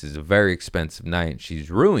taping. This is a very expensive night. She's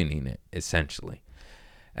ruining it, essentially.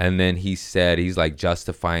 And then he said, he's like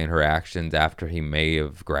justifying her actions after he may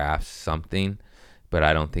have grasped something, but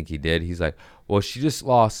I don't think he did. He's like, well, she just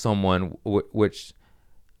lost someone, which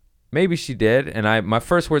maybe she did. And my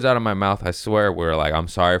first words out of my mouth, I swear, were like, I'm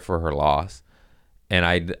sorry for her loss. And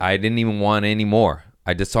I didn't even want any more.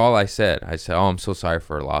 That's all I said. I said, oh, I'm so sorry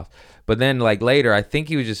for her loss. But then, like, later, I think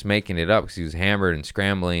he was just making it up because he was hammered and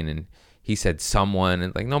scrambling, and he said someone,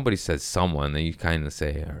 and like nobody says someone. Then you kind of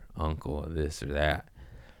say her uncle or this or that,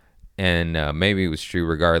 and maybe it was true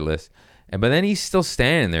regardless. But then he's still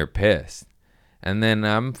standing there pissed, and then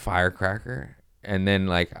I'm firecracker, and then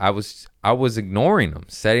like I was ignoring him,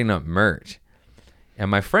 setting up merch,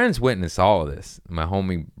 and my friends witnessed all of this. My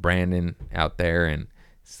homie Brandon out there, and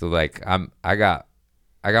so like I got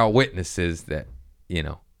witnesses that, you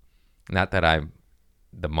know. Not that I'm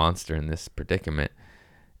the monster in this predicament,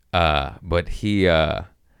 but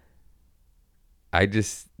I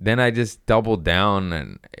just doubled down,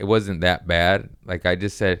 and it wasn't that bad. Like I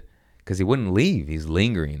just said, because he wouldn't leave. He's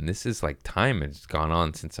lingering. This is like time has gone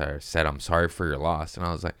on since I said I'm sorry for your loss. And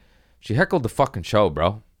I was like, she heckled the fucking show,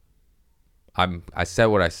 bro. I said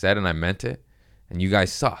what I said and I meant it. And you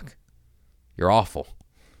guys suck. You're awful.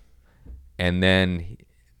 And then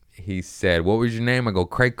he said, what was your name? I go,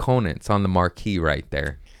 Craig Conant. It's on the marquee right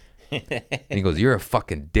there. And he goes, you're a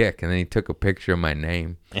fucking dick. And then he took a picture of my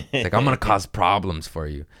name. He's like, I'm going to cause problems for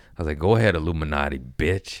you. I was like, go ahead, Illuminati,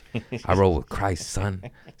 bitch. I roll with Christ, son.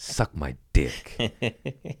 Suck my dick.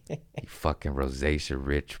 You fucking rosacea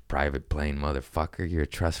rich private plane motherfucker. You're a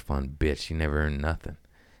trust fund bitch. You never earned nothing.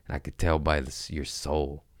 And I could tell by your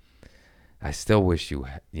soul. I still wish you,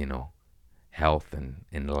 health and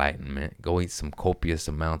enlightenment. Go eat some copious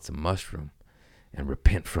amounts of mushroom and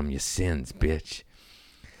repent from your sins, bitch.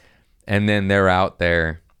 And then they're out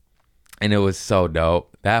there, and it was so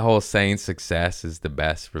dope. That whole saying success is the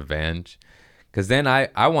best revenge. Because then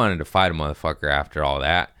I wanted to fight a motherfucker after all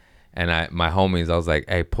that. And my homies, I was like,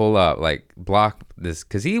 hey, pull up, like, block this.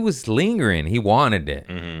 Because he was lingering. He wanted it.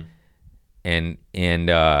 Mm-hmm. And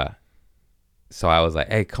so I was like,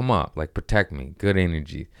 hey, come up, like, protect me. Good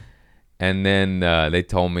energy. And then they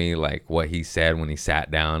told me, like, what he said when he sat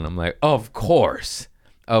down. I'm like, of course,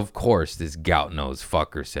 this gout-nosed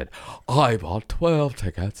fucker said, I bought 12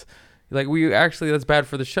 tickets. Like, that's bad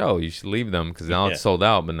for the show. You should leave them because now it's sold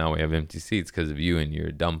out, but now we have empty seats because of you and you're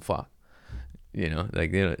a dumb fuck.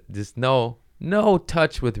 Just no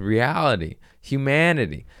touch with reality,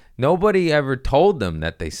 humanity. Nobody ever told them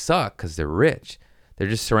that they suck because they're rich. They're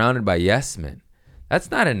just surrounded by yes men.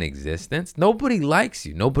 That's not an existence. Nobody likes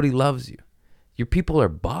you. Nobody loves you. Your people are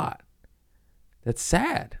bought. That's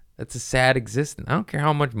sad. That's a sad existence. I don't care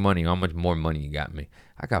how much more money you got me.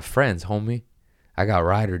 I got friends, homie. I got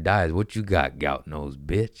ride or dies. What you got, gout nose,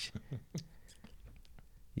 bitch?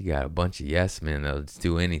 You got a bunch of yes men that'll just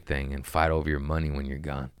do anything and fight over your money when you're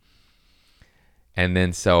gone. And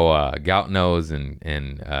then so gout nose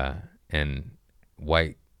and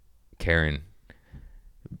white Karen.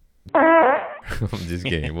 I'm just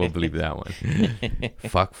kidding. We'll believe that one.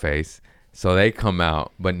 Fuck face. So they come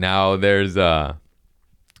out, but now there's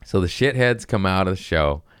so the shitheads come out of the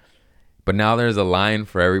show, but now there's a line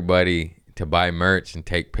for everybody to buy merch and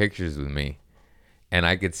take pictures with me. And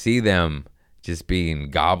I could see them just being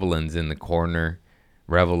goblins in the corner,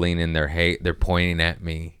 reveling in their hate. They're pointing at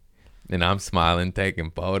me, and I'm smiling, taking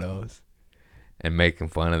photos, and making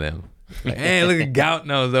fun of them. Like, hey, look at Gout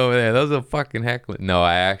Nose over there. Those are fucking heckling. No,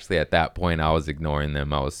 I actually, at that point, I was ignoring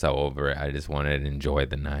them. I was so over it. I just wanted to enjoy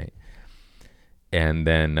the night. And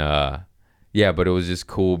then, but it was just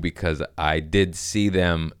cool because I did see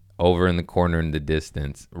them over in the corner in the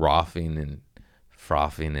distance, frothing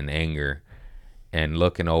in anger and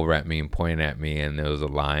looking over at me and pointing at me. And there was a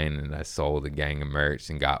line, and I sold a gang of merch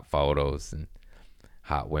and got photos and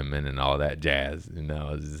hot women and all that jazz. And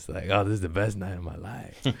I was just like, oh, this is the best night of my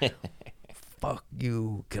life. Fuck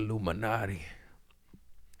you, Illuminati.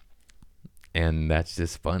 And that's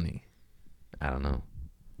just funny. I don't know.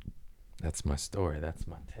 That's my story. That's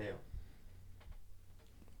my tale.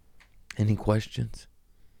 Any questions?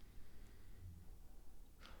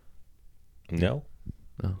 No.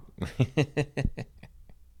 No.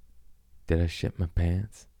 Did I shit my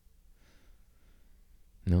pants?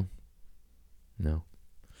 No.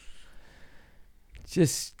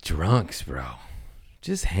 Just drunks, bro.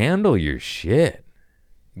 Just handle your shit.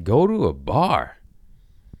 Go to a bar.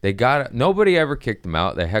 Nobody ever kicked them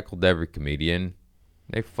out. They heckled every comedian.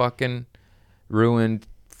 They fucking ruined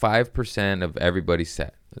 5% of everybody's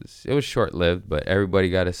set. It was short-lived, but everybody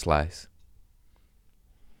got a slice.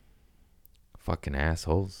 Fucking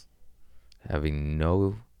assholes. Having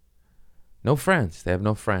no friends. They have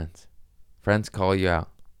no friends. Friends call you out.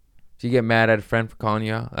 If you get mad at a friend for calling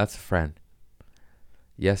you out, that's a friend.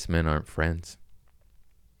 Yes, men aren't friends.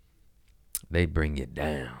 They bring you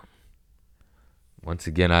down. Once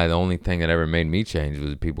again, the only thing that ever made me change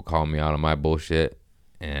was people calling me out on my bullshit,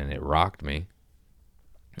 and it rocked me.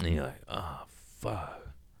 And you're like, oh,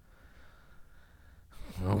 fuck.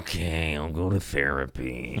 Okay, I'll go to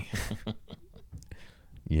therapy.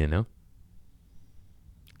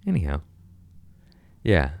 Anyhow.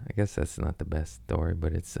 Yeah, I guess that's not the best story,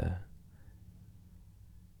 but it's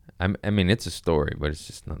it's a story, but it's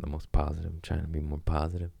just not the most positive. I'm trying to be more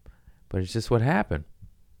positive. But it's just what happened.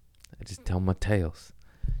 I just tell my tales.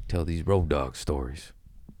 Tell these road dog stories.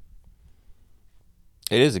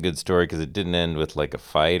 It is a good story because it didn't end with like a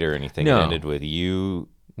fight or anything. No. It ended with you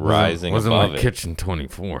rising wasn't above like it. Kitchen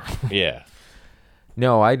 24. Yeah.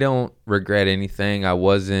 No, I don't regret anything. I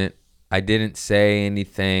didn't say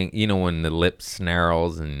anything. When the lip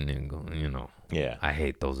snarls and, Yeah. I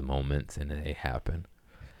hate those moments and they happen.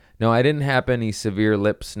 No, I didn't have any severe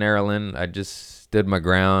lip snarling. I just stood my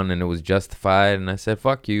ground, and it was justified, and I said,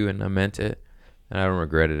 fuck you, and I meant it, and I don't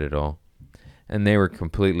regret it at all. And they were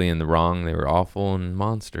completely in the wrong. They were awful and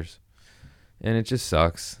monsters. And it just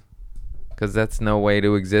sucks, because that's no way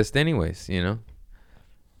to exist anyways, you know?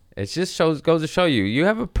 It just goes to show you, you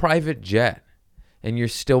have a private jet, and you're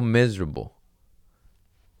still miserable.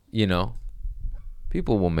 You know?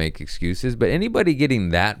 People will make excuses, but anybody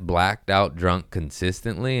getting that blacked out drunk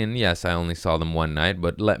consistently, and yes, I only saw them one night,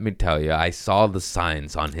 but let me tell you, I saw the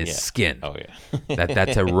signs on his skin. Oh, yeah.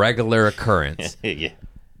 that's a regular occurrence. Yeah.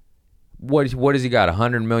 What has he got,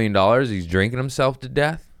 $100 million? He's drinking himself to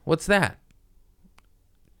death? What's that?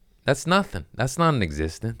 That's nothing. That's not an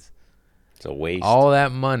existence. It's a waste. All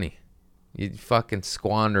that money, you're fucking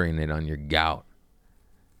squandering it on your gout.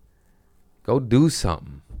 Go do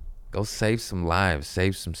something. Go save some lives,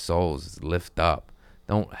 save some souls, lift up.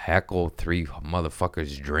 Don't heckle 3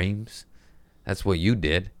 motherfuckers' dreams. That's what you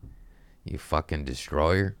did, you fucking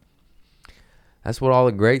destroyer. That's what all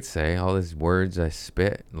the greats say, all these words I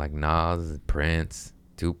spit, like Nas, Prince,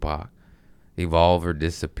 Tupac. Evolve or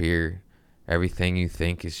disappear. Everything you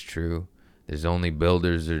think is true. There's only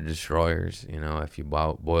builders or destroyers. You know, if you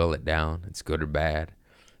boil it down, it's good or bad.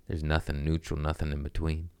 There's nothing neutral, nothing in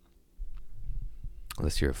between.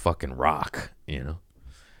 Unless you're a fucking rock, you know.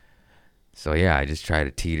 So yeah, I just try to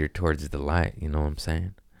teeter towards the light, you know what I'm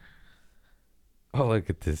saying? Oh, look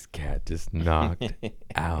at this cat just knocked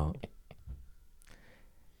out.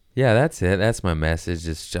 Yeah, that's it. That's my message.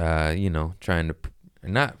 Just, you know, trying to,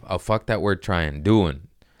 not, oh, fuck that word trying, doing.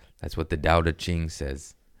 That's what the Tao Te Ching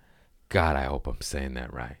says. God, I hope I'm saying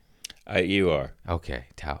that right. You are. Okay,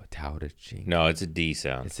 Tao Te Ching. No, it's a D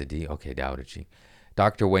sound. It's a D? Okay, Tao Te Ching.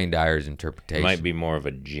 Dr. Wayne Dyer's interpretation. It might be more of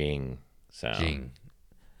a jing sound. Jing.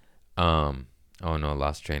 Oh no,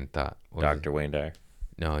 lost train of thought. Dr. Wayne Dyer.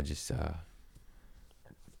 No, just,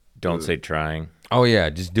 Don't say trying. Oh yeah,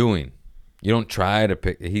 just doing. You don't try to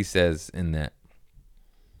pick. He says in that.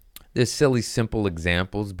 There's silly, simple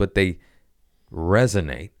examples, but they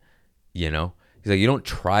resonate. You know, he's like, you don't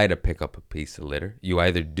try to pick up a piece of litter. You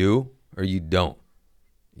either do or you don't.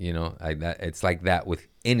 You know, it's like that with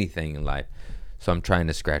anything in life. So I'm trying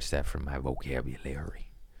to scratch that from my vocabulary.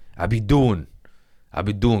 I be doing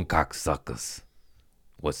cocksuckers.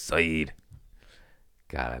 What's Said?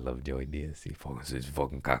 God, I love Joey Diaz. He fucking says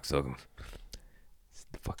fucking cocksuckers. It's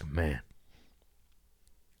the fucking man.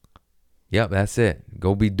 Yep, that's it.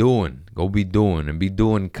 Go be doing. And be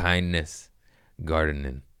doing kindness,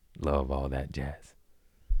 gardening, love, all that jazz.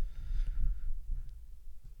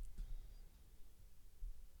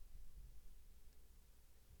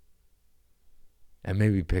 And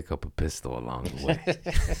maybe pick up a pistol along the way.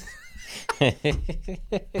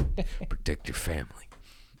 Protect your family.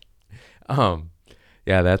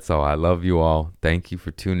 Yeah, that's all. I love you all. Thank you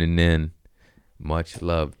for tuning in. Much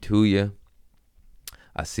love to you.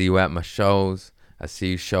 I see you at my shows. I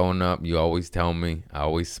see you showing up. You always tell me. I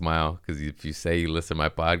always smile because if you say you listen to my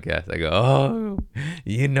podcast, I go, oh,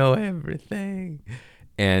 you know everything.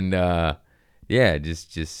 And yeah,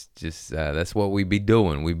 just that's what we be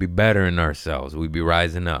doing. We be bettering ourselves. We be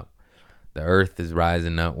rising up. The earth is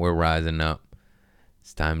rising up. We're rising up.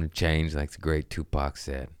 It's time to change, like the great Tupac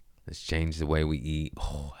said. Let's change the way we eat.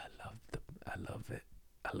 Oh, I love it.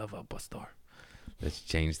 I love El Pastor. Let's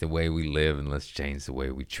change the way we live, and let's change the way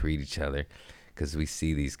we treat each other, because we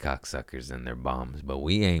see these cocksuckers and their bombs, but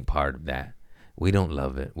we ain't part of that. We don't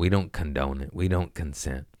love it. We don't condone it. We don't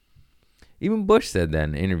consent. Even Bush said that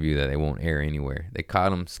in an interview that they won't air anywhere. They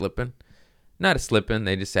caught him slipping. Not a slipping.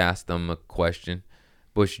 They just asked him a question,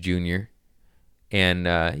 Bush Jr.,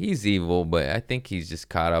 and he's evil, but I think he's just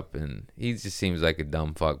caught up, and he just seems like a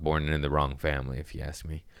dumb fuck born into the wrong family, if you ask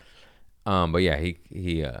me. But yeah,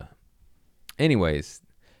 he anyways,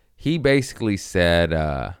 he basically said,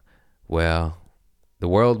 well, the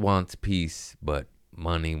world wants peace, but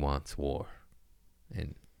money wants war.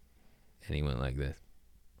 And he went like this.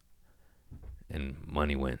 And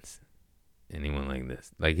money wins. And he went like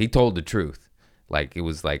this. Like, he told the truth. Like, it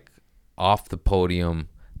was like off the podium,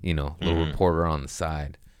 you know, little reporter on the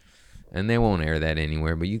side. And they won't air that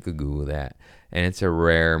anywhere, but you could Google that. And it's a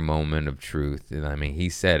rare moment of truth. And I mean, he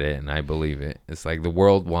said it, and I believe it. It's like the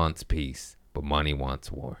world wants peace, but money wants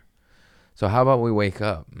war. So how about we wake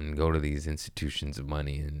up and go to these institutions of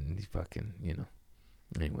money and fucking, you know.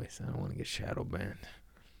 Anyways, I don't want to get shadow banned.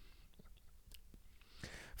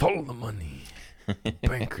 Follow the money. The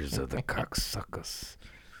bankers are the cocksuckers.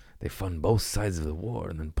 They fund both sides of the war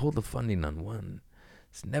and then pull the funding on one.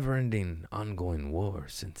 It's never-ending, ongoing war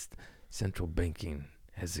since central banking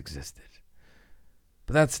has existed.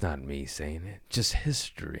 But that's not me saying it, just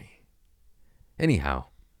history. Anyhow,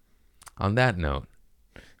 on that note,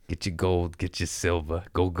 get your gold, get your silver,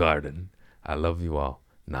 go garden. I love you all.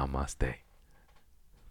 Namaste.